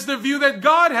 And there's the view that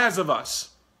God has of us.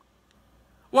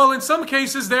 Well, in some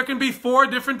cases, there can be 4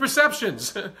 different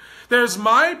perceptions. There's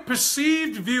my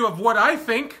perceived view of what I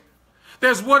think.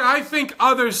 There's what I think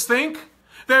others think.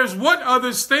 There's what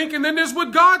others think. And then there's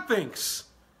what God thinks.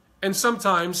 And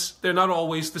sometimes they're not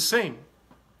always the same.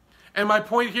 And my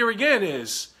point here again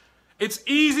is, it's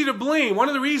easy to blame. One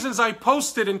of the reasons I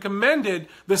posted and commended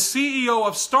the CEO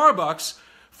of Starbucks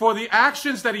for the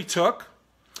actions that he took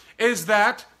is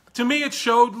that To me, it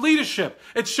showed leadership.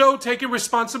 It showed taking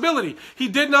responsibility. He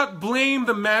did not blame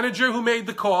the manager who made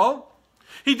the call.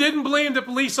 He didn't blame the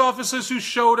police officers who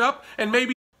showed up and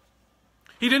maybe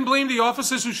he didn't blame the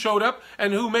officers who showed up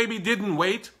and who maybe didn't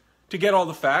wait to get all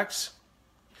the facts.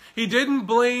 He didn't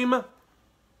blame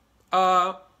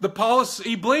the policy.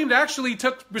 He blamed, actually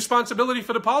took responsibility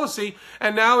for the policy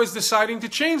and now is deciding to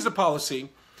change the policy.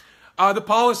 The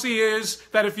policy is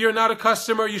that if you're not a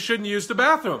customer, you shouldn't use the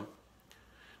bathroom.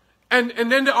 And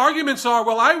then the arguments are,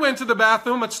 well, I went to the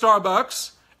bathroom at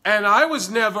Starbucks and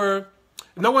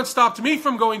no one stopped me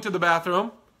from going to the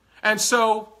bathroom. And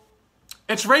so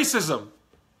it's racism.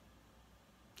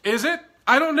 Is it?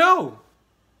 I don't know.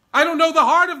 I don't know the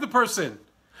heart of the person.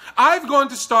 I've gone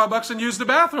to Starbucks and used the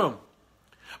bathroom.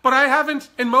 But I haven't,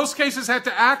 in most cases, had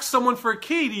to ask someone for a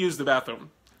key to use the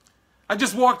bathroom. I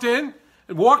just walked in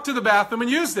and walked to the bathroom and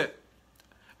used it.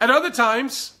 At other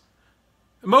times,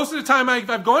 most of the time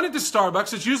I've gone into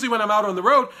Starbucks, it's usually when I'm out on the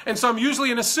road, and so I'm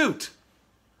usually in a suit.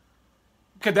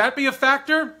 Could that be a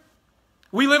factor?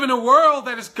 We live in a world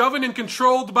that is governed and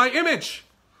controlled by image.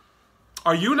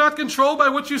 Are you not controlled by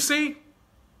what you see?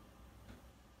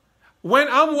 When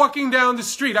I'm walking down the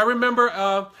street, I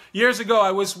remember years ago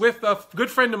I was with a good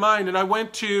friend of mine and I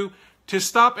went to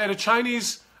stop at a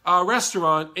Chinese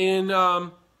restaurant in,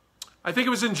 I think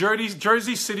it was in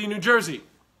Jersey City, New Jersey.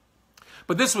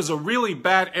 But this was a really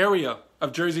bad area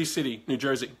of Jersey City, New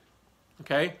Jersey.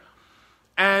 Okay?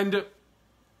 And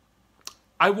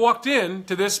I walked in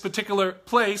to this particular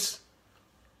place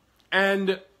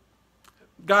and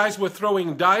guys were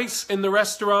throwing dice in the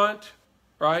restaurant,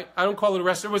 right? I don't call it a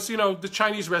restaurant. It was, the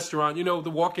Chinese restaurant, the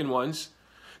walk-in ones.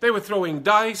 They were throwing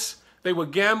dice. They were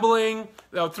gambling.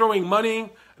 They were throwing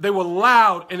money. They were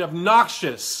loud and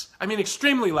obnoxious. I mean,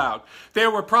 extremely loud.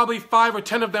 There were probably 5 or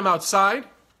 10 of them outside.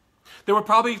 There were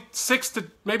probably 6 to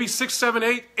maybe 6, 7,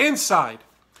 8 inside.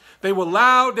 They were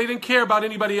loud. They didn't care about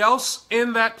anybody else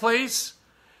in that place.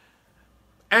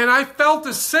 And I felt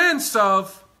a sense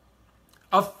of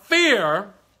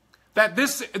fear that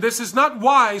this is not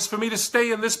wise for me to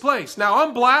stay in this place. Now,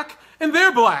 I'm black and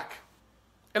they're black.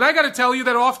 And I got to tell you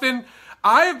that often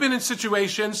I have been in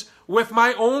situations with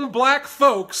my own black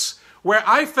folks where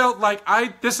I felt like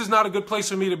this is not a good place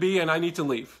for me to be and I need to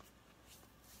leave.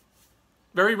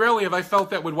 Very rarely have I felt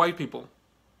that with white people.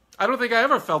 I don't think I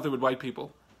ever felt it with white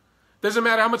people. Doesn't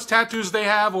matter how much tattoos they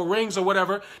have or rings or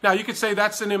whatever. Now, you could say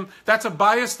that's a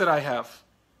bias that I have.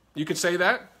 You could say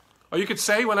that. Or you could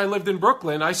say when I lived in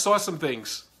Brooklyn, I saw some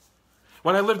things.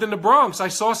 When I lived in the Bronx, I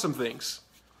saw some things.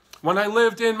 When I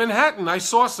lived in Manhattan, I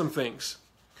saw some things.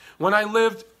 When I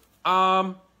lived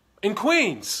in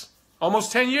Queens,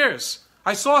 almost 10 years,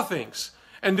 I saw things.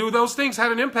 And those things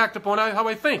had an impact upon how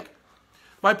I think.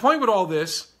 My point with all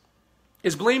this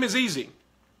is blame is easy.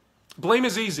 Blame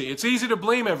is easy. It's easy to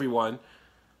blame everyone.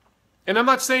 And I'm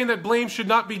not saying that blame should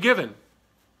not be given.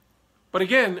 But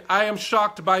again, I am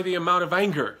shocked by the amount of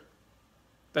anger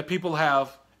that people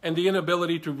have and the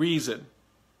inability to reason.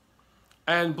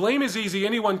 And blame is easy.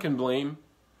 Anyone can blame.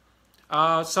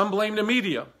 Some blame the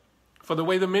media for the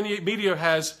way the media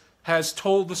has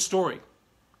told the story.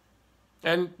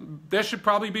 And there should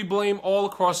probably be blame all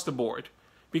across the board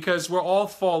because we're all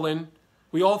fallen.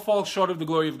 We all fall short of the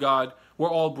glory of God. We're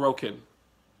all broken.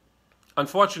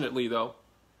 Unfortunately, though,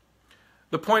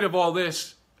 the point of all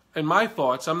this, in my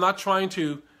thoughts, I'm not trying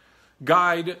to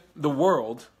guide the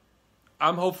world.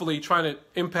 I'm hopefully trying to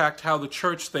impact how the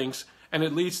church thinks, and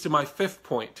it leads to my 5th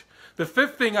point. The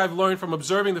 5th thing I've learned from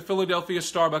observing the Philadelphia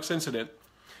Starbucks incident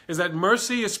is that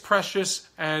mercy is precious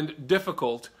and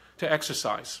difficult to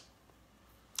exercise.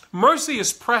 Mercy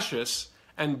is precious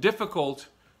and difficult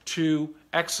to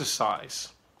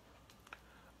exercise.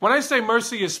 When I say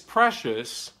mercy is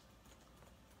precious,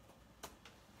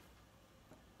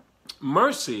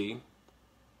 mercy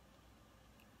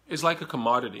is like a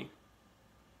commodity.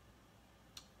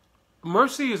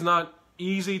 Mercy is not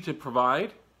easy to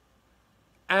provide,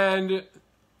 and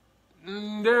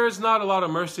there is not a lot of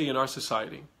mercy in our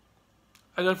society,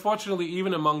 and unfortunately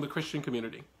even among the Christian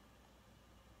community.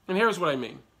 And here's what I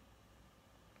mean.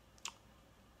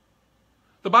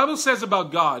 The Bible says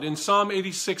about God in Psalm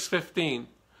 86:15,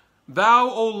 "Thou,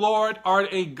 O Lord, art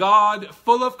a God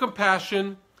full of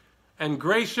compassion and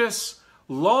gracious,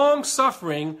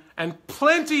 long-suffering, and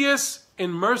plenteous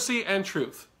in mercy and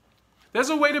truth." There's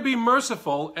a way to be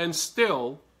merciful and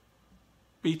still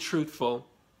be truthful.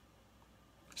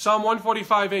 Psalm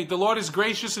 145:8, "The Lord is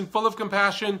gracious and full of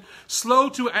compassion, slow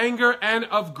to anger and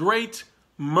of great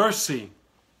mercy."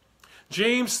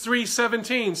 James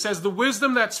 3:17 says, "The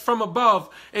wisdom that's from above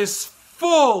is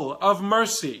full of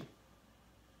mercy."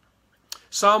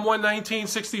 Psalm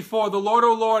 119:64, the Lord,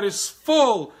 O Lord, is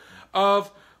full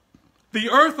of, the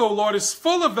earth, O Lord, is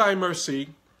full of thy mercy.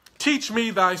 Teach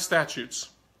me thy statutes.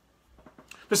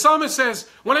 The psalmist says,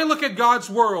 when I look at God's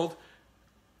world,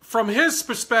 from his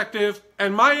perspective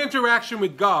and my interaction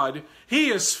with God, he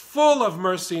is full of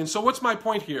mercy. And so what's my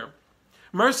point here?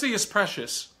 Mercy is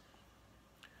precious.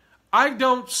 I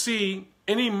don't see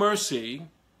any mercy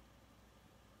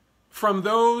from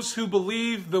those who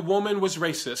believe the woman was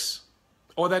racist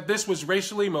or that this was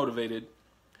racially motivated.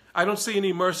 I don't see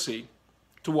any mercy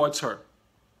towards her.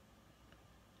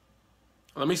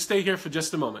 Let me stay here for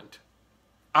just a moment.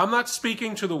 I'm not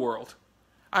speaking to the world.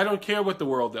 I don't care what the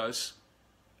world does.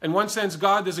 In one sense,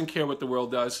 God doesn't care what the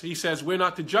world does. He says we're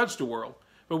not to judge the world,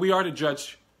 but we are to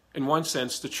judge, in one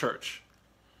sense, the church.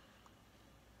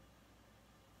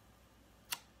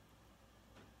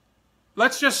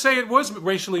 Let's just say it was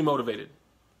racially motivated.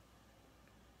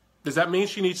 Does that mean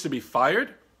she needs to be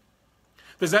fired?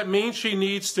 Does that mean she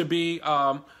needs to be,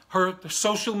 her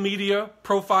social media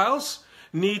profiles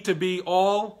need to be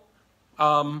all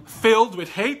filled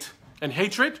with hate and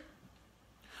hatred?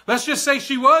 Let's just say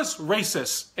she was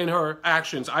racist in her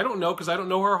actions. I don't know because I don't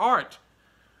know her heart.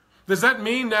 Does that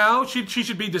mean now she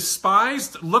should be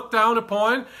despised, looked down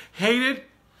upon, hated,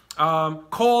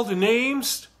 called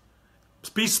names,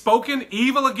 be spoken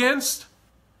evil against,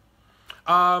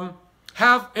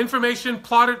 have information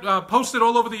plotted, posted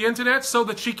all over the internet so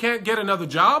that she can't get another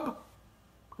job?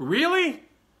 Really?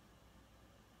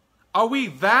 Are we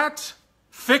that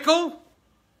fickle?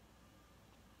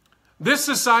 This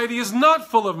society is not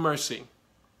full of mercy.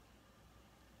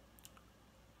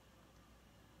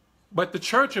 But the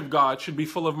church of God should be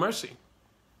full of mercy.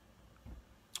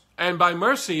 And by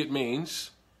mercy it means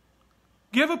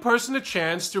give a person a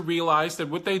chance to realize that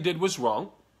what they did was wrong.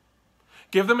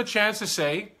 Give them a chance to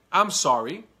say, I'm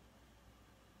sorry.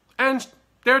 And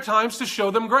there are times to show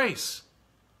them grace.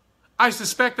 I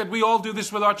suspect that we all do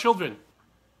this with our children.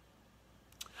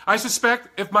 I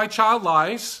suspect if my child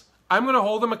lies, I'm going to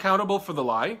hold them accountable for the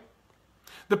lie.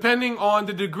 Depending on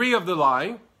the degree of the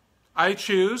lie, I'll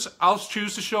choose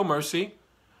to show mercy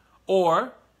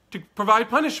or to provide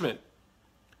punishment.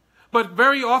 But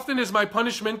very often is my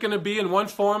punishment going to be in one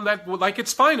form that, like,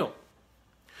 it's final.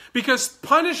 Because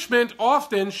punishment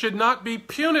often should not be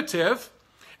punitive.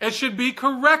 It should be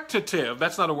correctative.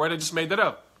 That's not a word. I just made that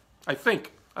up. I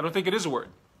don't think it is a word.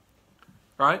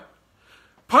 All right?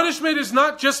 Punishment is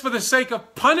not just for the sake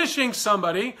of punishing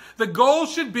somebody. The goal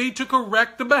should be to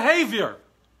correct the behavior.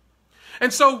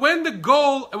 And so when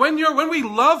we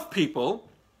love people,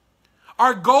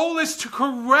 our goal is to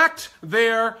correct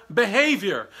their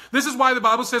behavior. This is why the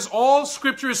Bible says all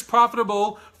scripture is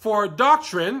profitable for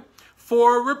doctrine,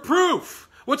 for reproof.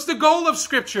 What's the goal of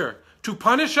scripture? To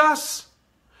punish us,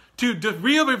 to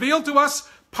reveal to us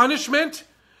punishment,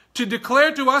 to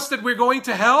declare to us that we're going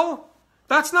to hell.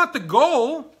 That's not the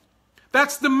goal.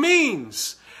 That's the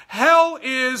means. Hell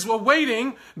is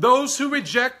awaiting those who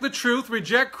reject the truth,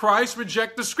 reject Christ,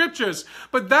 reject the scriptures.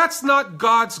 But that's not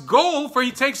God's goal, for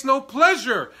he takes no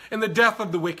pleasure in the death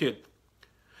of the wicked.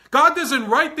 God doesn't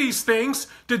write these things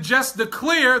to just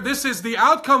declare this is the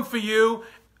outcome for you.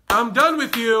 I'm done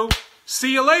with you.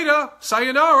 See you later.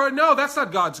 Sayonara. No, that's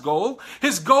not God's goal.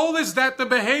 His goal is that the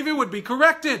behavior would be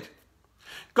corrected.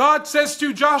 God says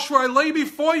to Joshua, I lay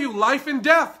before you life and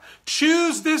death.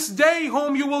 Choose this day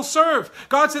whom you will serve.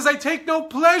 God says, I take no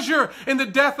pleasure in the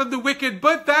death of the wicked,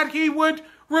 but that he would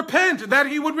repent, that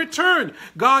he would return.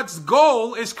 God's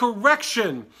goal is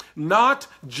correction, not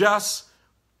just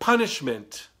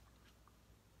punishment.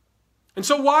 And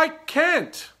so why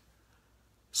can't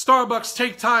Starbucks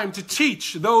take time to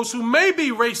teach those who may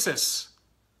be racist?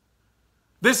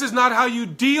 This is not how you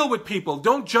deal with people.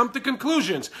 Don't jump to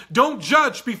conclusions. Don't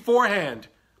judge beforehand.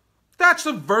 That's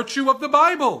the virtue of the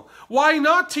Bible. Why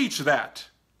not teach that?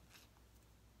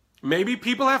 Maybe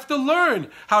people have to learn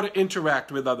how to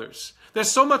interact with others.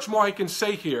 There's so much more I can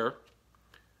say here.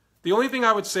 The only thing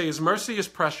I would say is mercy is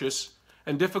precious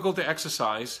and difficult to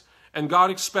exercise, and God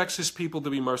expects his people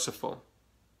to be merciful.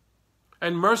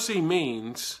 And mercy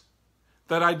means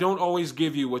that I don't always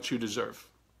give you what you deserve.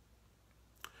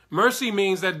 Mercy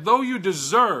means that though you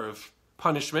deserve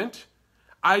punishment,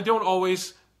 I don't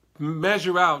always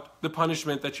measure out the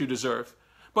punishment that you deserve.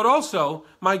 But also,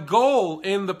 my goal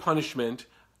in the punishment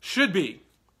should be,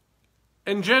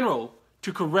 in general,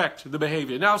 to correct the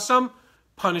behavior. Now, some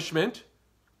punishment,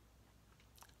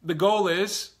 the goal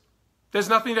is, there's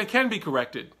nothing that can be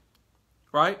corrected.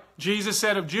 Right? Jesus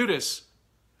said of Judas,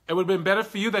 it would have been better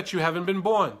for you that you haven't been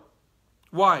born.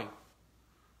 Why?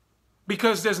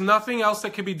 Because there's nothing else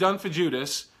that can be done for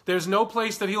Judas. There's no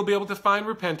place that he'll be able to find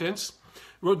repentance.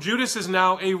 Judas is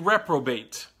now a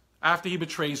reprobate after he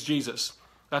betrays Jesus.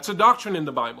 That's a doctrine in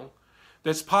the Bible.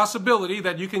 There's possibility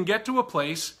that you can get to a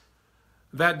place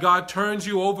that God turns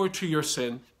you over to your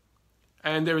sin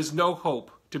and there is no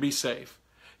hope to be saved.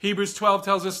 Hebrews 12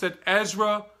 tells us that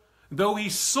Ezra, though he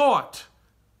sought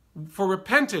for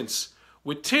repentance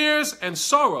with tears and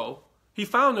sorrow, he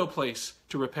found no place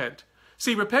to repent.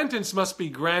 See, repentance must be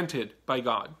granted by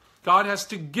God. God has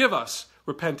to give us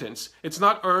repentance. It's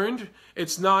not earned.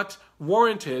 It's not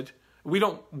warranted. We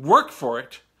don't work for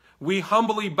it. We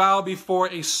humbly bow before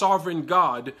a sovereign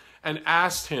God and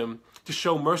ask him to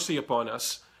show mercy upon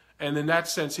us. And in that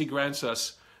sense, he grants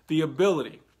us the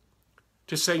ability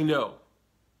to say no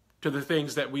to the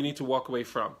things that we need to walk away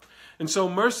from. And so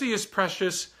mercy is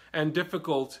precious and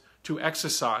difficult to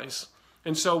exercise.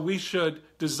 And so we should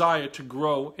desire to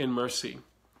grow in mercy.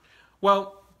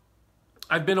 Well,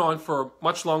 I've been on for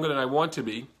much longer than I want to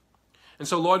be. And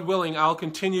so, Lord willing, I'll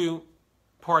continue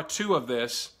part 2 of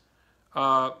this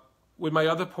with my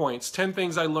other points. 10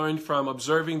 things I learned from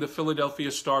observing the Philadelphia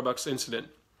Starbucks incident.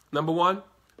 Number 1,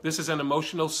 this is an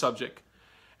emotional subject.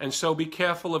 And so be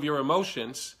careful of your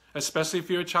emotions, especially if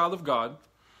you're a child of God,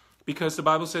 because the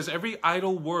Bible says every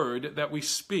idle word that we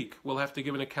speak we'll have to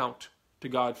give an account to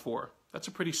God for. That's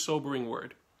a pretty sobering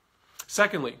word.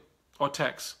 Secondly, or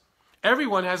text,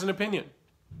 everyone has an opinion.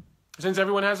 Since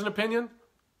everyone has an opinion,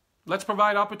 let's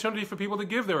provide opportunity for people to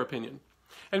give their opinion.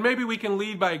 And maybe we can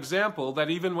lead by example that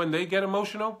even when they get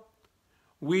emotional,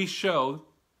 we show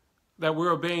that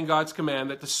we're obeying God's command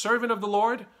that the servant of the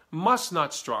Lord must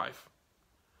not strive,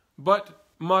 but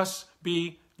must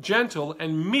be gentle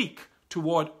and meek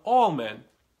toward all men,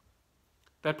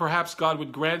 that perhaps God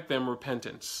would grant them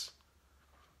repentance.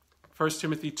 1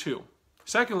 Timothy 2.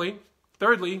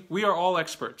 Thirdly, we are all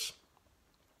experts.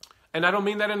 And I don't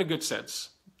mean that in a good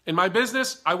sense. In my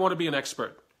business, I want to be an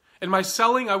expert. In my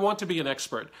selling, I want to be an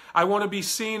expert. I want to be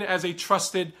seen as a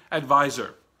trusted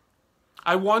advisor.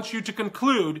 I want you to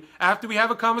conclude, after we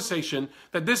have a conversation,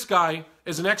 that this guy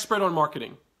is an expert on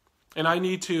marketing, and I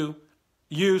need to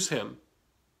use him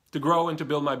to grow and to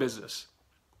build my business.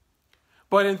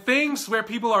 But in things where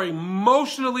people are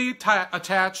emotionally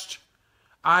attached,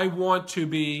 I want to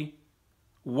be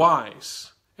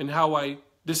wise in how I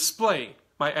display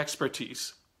my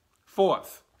expertise.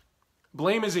 Fourth,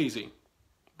 blame is easy.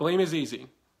 Blame is easy.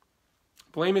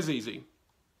 Blame is easy.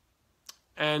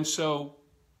 And so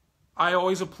I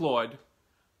always applaud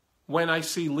when I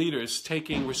see leaders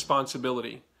taking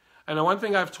responsibility. And one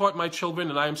thing I've taught my children,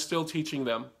 and I am still teaching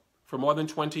them for more than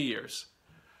 20 years,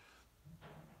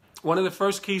 one of the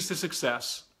first keys to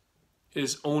success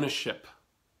is ownership.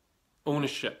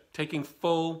 Ownership, taking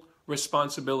full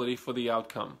responsibility for the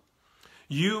outcome.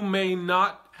 You may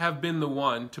not have been the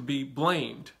one to be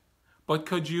blamed, but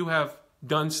could you have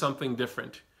done something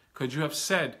different? Could you have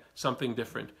said something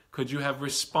different? Could you have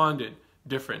responded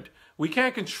different? We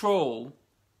can't control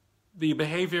the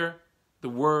behavior, the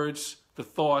words, the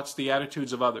thoughts, the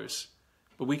attitudes of others,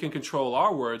 but we can control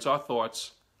our words, our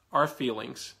thoughts, our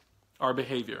feelings, our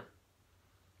behavior.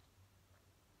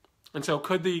 And so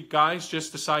could the guys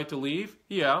just decide to leave?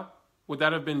 Yeah. Would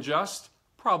that have been just?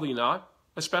 Probably not,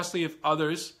 especially if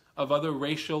others of other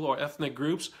racial or ethnic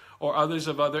groups or others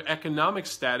of other economic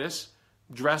status,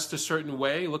 dressed a certain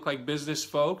way, look like business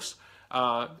folks,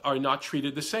 are not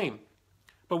treated the same.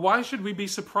 But why should we be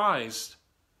surprised?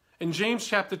 In James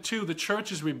chapter 2, the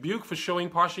church is rebuked for showing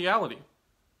partiality.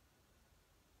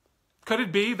 Could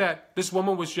it be that this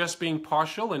woman was just being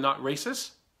partial and not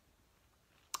racist?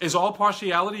 Is all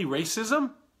partiality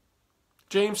racism?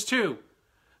 James 2.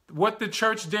 What the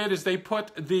church did is they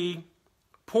put the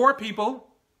poor people,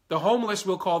 the homeless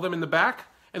we'll call them, in the back,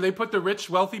 and they put the rich,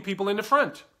 wealthy people in the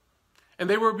front. And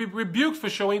they were rebuked for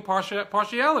showing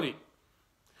partiality.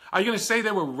 Are you going to say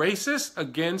they were racist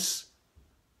against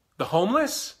the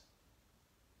homeless?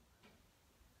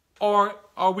 Or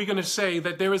are we going to say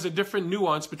that there is a different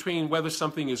nuance between whether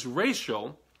something is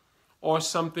racial or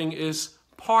something is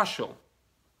partial?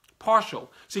 Partial.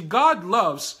 See, God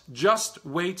loves just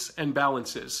weights and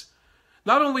balances.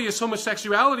 Not only is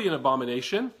homosexuality an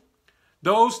abomination,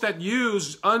 those that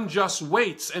use unjust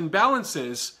weights and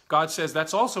balances, God says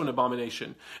that's also an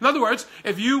abomination. In other words,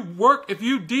 if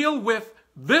you deal with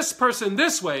this person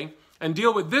this way and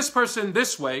deal with this person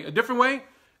this way, a different way,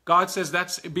 God says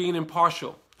that's being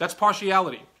impartial. That's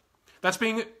partiality. That's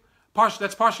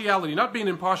partiality, not being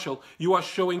impartial. You are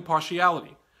showing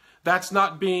partiality. That's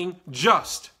not being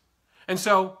just. And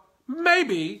so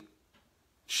maybe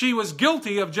she was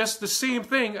guilty of just the same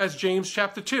thing as James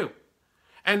chapter 2.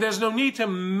 And there's no need to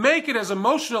make it as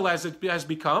emotional as it has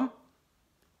become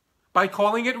by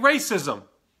calling it racism.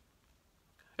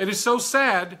 It is so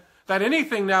sad that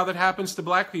anything now that happens to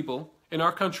black people in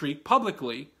our country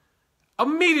publicly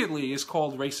immediately is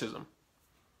called racism.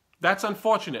 That's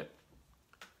unfortunate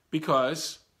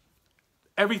because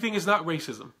everything is not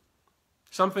racism.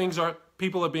 Some things are,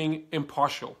 people are being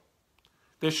impartial.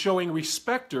 They're showing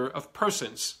respecter of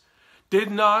persons. Did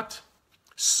not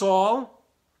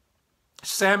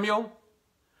Samuel,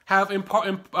 have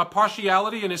a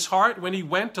partiality in his heart when he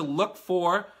went to look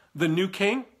for the new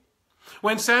king?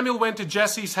 When Samuel went to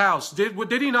Jesse's house,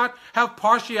 did he not have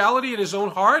partiality in his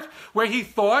own heart where he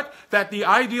thought that the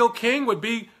ideal king would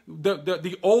be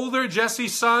the older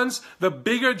Jesse's sons, the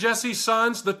bigger Jesse's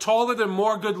sons, the taller, the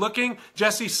more good-looking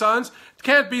Jesse's sons? It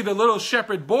can't be the little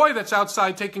shepherd boy that's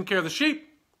outside taking care of the sheep.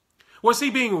 Was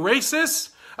he being racist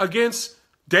against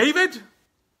David?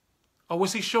 Or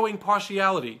was he showing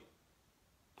partiality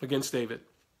against David?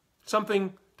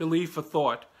 Something to leave for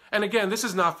thought. And again, this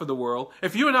is not for the world.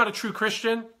 If you are not a true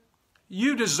Christian,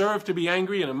 you deserve to be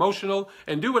angry and emotional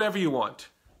and do whatever you want.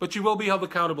 But you will be held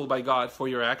accountable by God for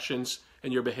your actions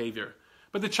and your behavior.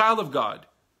 But the child of God,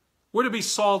 we're to be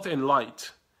salt and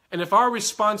light. And if our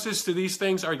responses to these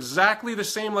things are exactly the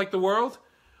same like the world,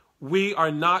 we are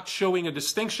not showing a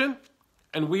distinction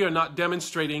and we are not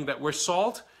demonstrating that we're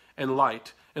salt and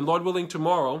light. And Lord willing,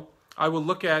 tomorrow I will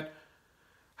look at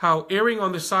how erring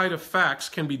on the side of facts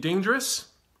can be dangerous.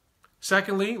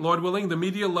 Secondly, Lord willing, the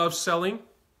media loves selling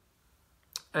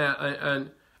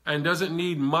and doesn't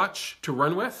need much to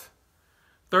run with.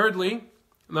 Thirdly,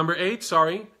 number 8,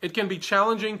 it can be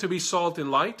challenging to be salt and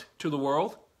light to the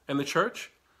world and the church.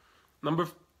 Number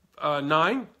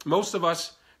 9, most of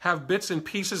us have bits and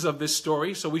pieces of this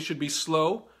story, so we should be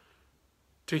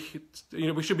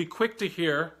we should be quick to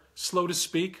hear, slow to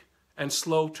speak, and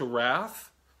slow to wrath.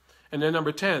 And then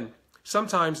number 10,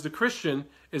 sometimes the Christian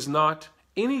is not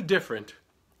any different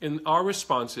in our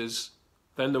responses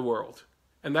than the world.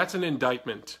 And that's an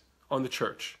indictment on the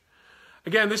church.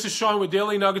 Again, this is Sean with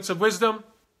Daily Nuggets of Wisdom.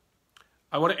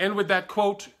 I want to end with that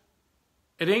quote.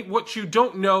 It ain't what you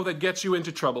don't know that gets you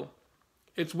into trouble.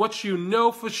 It's what you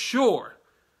know for sure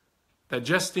that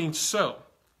just ain't so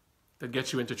that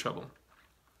gets you into trouble.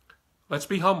 Let's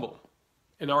be humble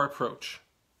in our approach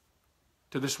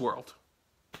to this world.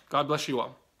 God bless you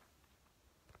all.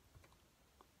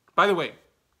 By the way,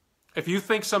 if you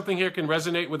think something here can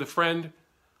resonate with a friend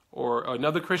or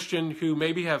another Christian who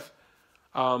maybe have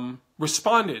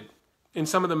responded in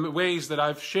some of the ways that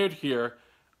I've shared here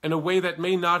in a way that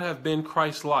may not have been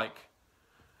Christ-like,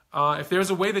 if there's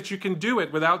a way that you can do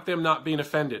it without them not being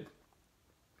offended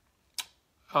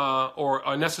or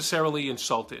unnecessarily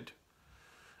insulted,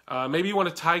 maybe you want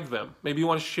to tag them. Maybe you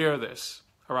want to share this.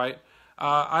 All right.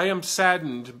 I am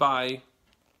saddened by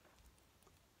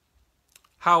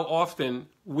how often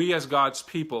we as God's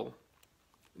people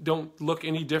don't look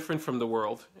any different from the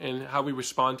world and how we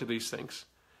respond to these things.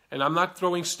 And I'm not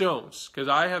throwing stones because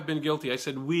I have been guilty. I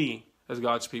said we as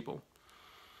God's people.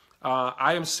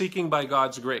 I am seeking by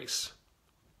God's grace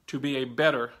to be a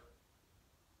better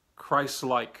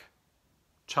Christ-like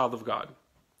child of God.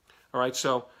 All right,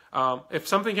 so if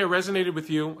something here resonated with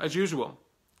you, as usual,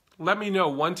 let me know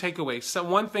one takeaway,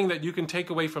 one thing that you can take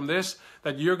away from this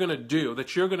that you're going to do,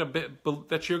 that you're going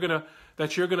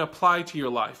to apply to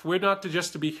your life. We're not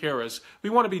just to be hearers;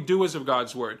 we want to be doers of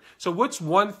God's word. So, what's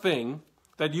one thing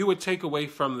that you would take away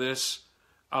from this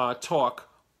talk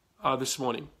this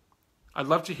morning? I'd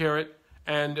love to hear it,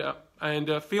 and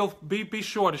be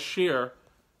sure to share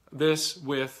this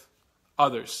with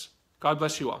others. God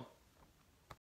bless you all.